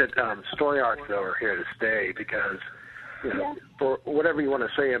do think that story arcs, though, are here to stay because, for whatever you want to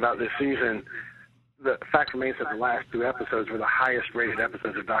say about this season, the fact remains that the last 2 episodes were the highest rated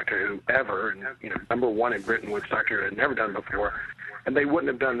episodes of Doctor Who ever, and number 1 in Britain, which Doctor Who had never done before, and they wouldn't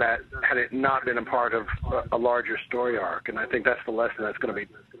have done that had it not been a part of a larger story arc. And I think that's the lesson that's going to be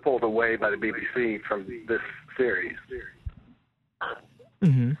pulled away by the BBC from this series.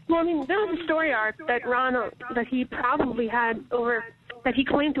 Mm-hmm. Well, I mean, there was a story arc that that he probably had that he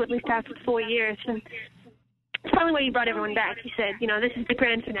claimed to at least have for 4 years, and it's probably why he brought everyone back. He said, this is the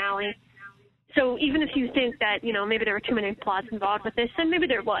grand finale. So even if you think that, maybe there were too many plots involved with this, and maybe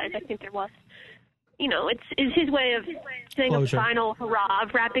there was, I think there was, it's his way of saying Closure. a final hurrah,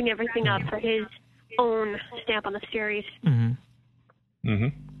 of wrapping everything up for his own stamp on the series. Mm-hmm. Mm-hmm.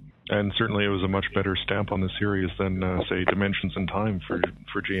 And certainly it was a much better stamp on the series than, say, Dimensions in Time for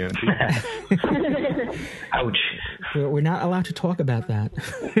GNT. Ouch. We're not allowed to talk about that.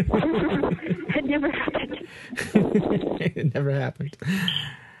 It never happened. It never happened.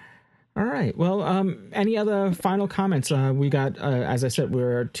 All right. Well, any other final comments? We got, as I said,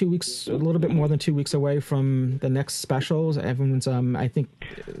 we're 2 weeks, a little bit more than 2 weeks away from the next specials. Everyone's, I think,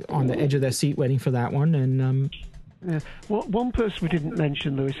 on the edge of their seat waiting for that one. And well, one person we didn't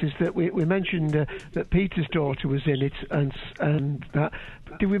mention, Lewis, is that we mentioned that Peter's daughter was in it, and that.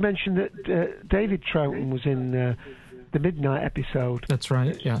 Did we mention that David Troughton was in the Midnight episode? That's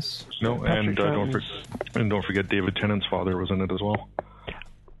right. Yes. No, and don't forget David Tennant's father was in it as well.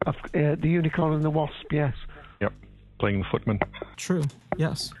 The Unicorn and the Wasp, yes. Yep, playing the footman. True,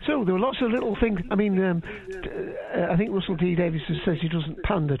 yes. So there were lots of little things. I mean, I think Russell T Davies says he doesn't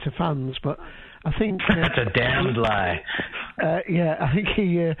pander to fans, but I think... That's a damned lie. Yeah, I think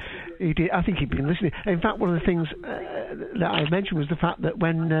he did. I think he'd been listening. In fact, one of the things that I mentioned was the fact that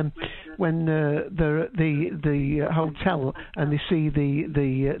when the hotel and they see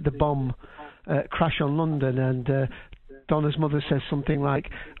the bomb crash on London, and Donna's mother says something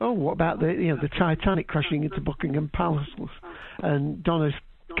like, "Oh, what about the Titanic crashing into Buckingham Palace?" And Donna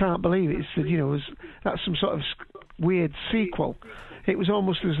can't believe it. Said, that's some sort of weird sequel. It was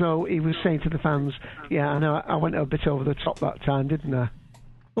almost as though he was saying to the fans, "Yeah, I know, I went a bit over the top that time, didn't I?"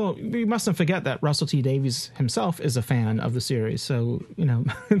 Well, we mustn't forget that Russell T Davies himself is a fan of the series, so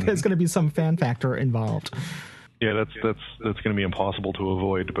there's going to be some fan factor involved. Yeah, that's going to be impossible to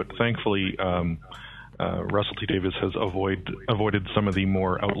avoid. But thankfully, Russell T Davies has avoided some of the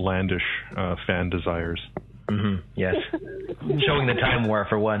more outlandish fan desires. Mm-hmm. Yes, showing the Time War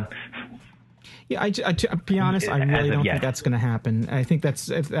for one. Yeah, to be honest, I really don't think that's going to happen. I think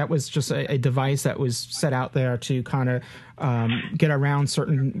that was just a device that was set out there to kind of get around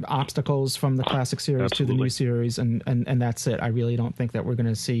certain obstacles from the classic series to the new series, and that's it. I really don't think that we're going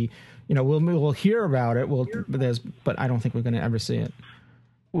to see. We'll hear about it. But I don't think we're going to ever see it.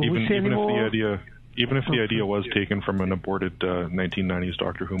 Even if the idea was taken from an aborted 1990s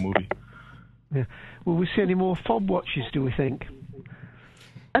Doctor Who movie. Yeah. Will we see any more fob watches? Do we think?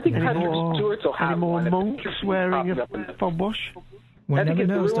 I think Patrick Stewart will have any more one. monks wearing a fob wash? One I think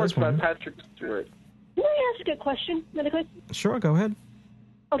never knows, it's does one? about Patrick Stewart. Can I ask a question really quick? Sure, go ahead.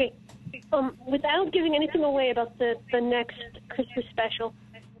 Okay. Without giving anything away about the next Christmas special,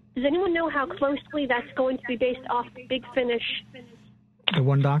 does anyone know how closely that's going to be based off Big Finish? The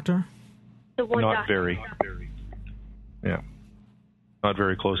One Doctor? The One Doctor. Not very. Yeah. Not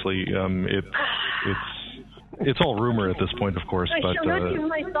very closely. It's all rumor at this point, of course. I shall not give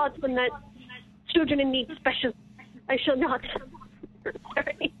my thoughts on that children in need special. I shall not.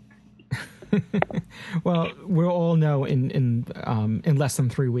 Sorry. Well, we'll all know in less than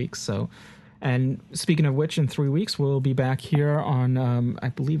 3 weeks. So, and speaking of which, in 3 weeks we'll be back here on I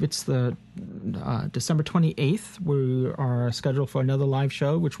believe it's the December 28th. We are scheduled for another live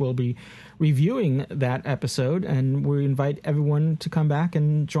show, which we'll be reviewing that episode, and we invite everyone to come back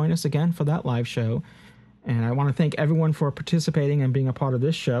and join us again for that live show. And I want to thank everyone for participating and being a part of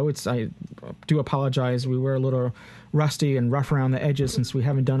this show. I do apologize. We were a little rusty and rough around the edges since we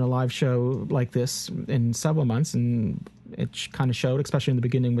haven't done a live show like this in several months. And it kind of showed, especially in the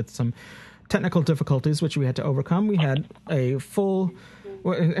beginning with some technical difficulties, which we had to overcome. We had a full...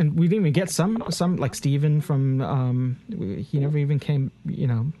 And we didn't even get some like Steven from... he never even came,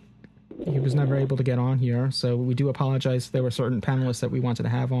 he was never able to get on here, so we do apologize. There were certain panelists that we wanted to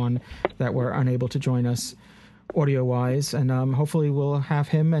have on that were unable to join us audio-wise, and hopefully we'll have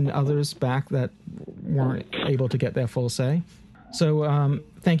him and others back that weren't able to get their full say. So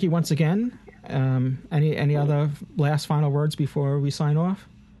thank you once again. Any other last final words before we sign off?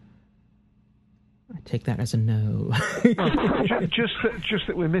 I take that as a no. just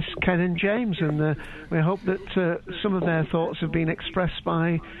that we miss Ken and James, and we hope that some of their thoughts have been expressed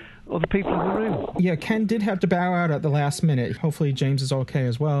by other people in the room. Yeah, Ken did have to bow out at the last minute. Hopefully James is okay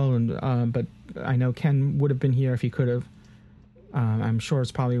as well, and but I know Ken would have been here if he could have. I'm sure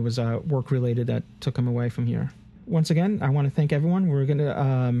it's probably was work-related that took him away from here. Once again, I want to thank everyone. We're going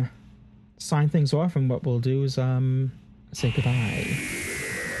to sign things off, and what we'll do is say goodbye.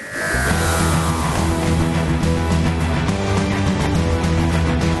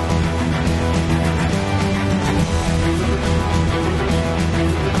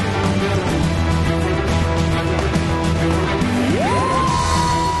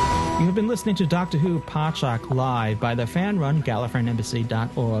 You've been listening to Doctor Who Podshock live by the fan-run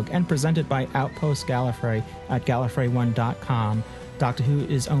GallifreyanEmbassy.org and presented by Outpost Gallifrey at Gallifrey1.com. Doctor Who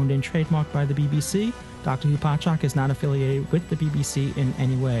is owned and trademarked by the BBC. Doctor Who Podshock is not affiliated with the BBC in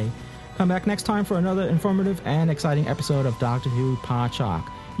any way. Come back next time for another informative and exciting episode of Doctor Who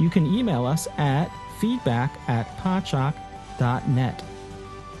Podshock. You can email us at feedback@podshock.net.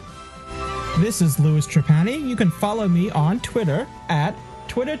 This is Louis Trapani. You can follow me on Twitter at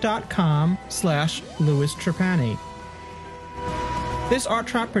twitter.com/Louis Trapani. This Art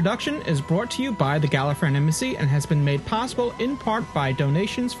Trap production is brought to you by the Gallifreyan Embassy and has been made possible in part by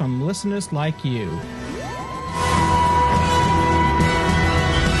donations from listeners like you.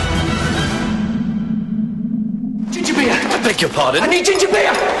 Ginger beer! I beg your pardon? I need ginger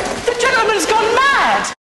beer! The gentleman's gone mad!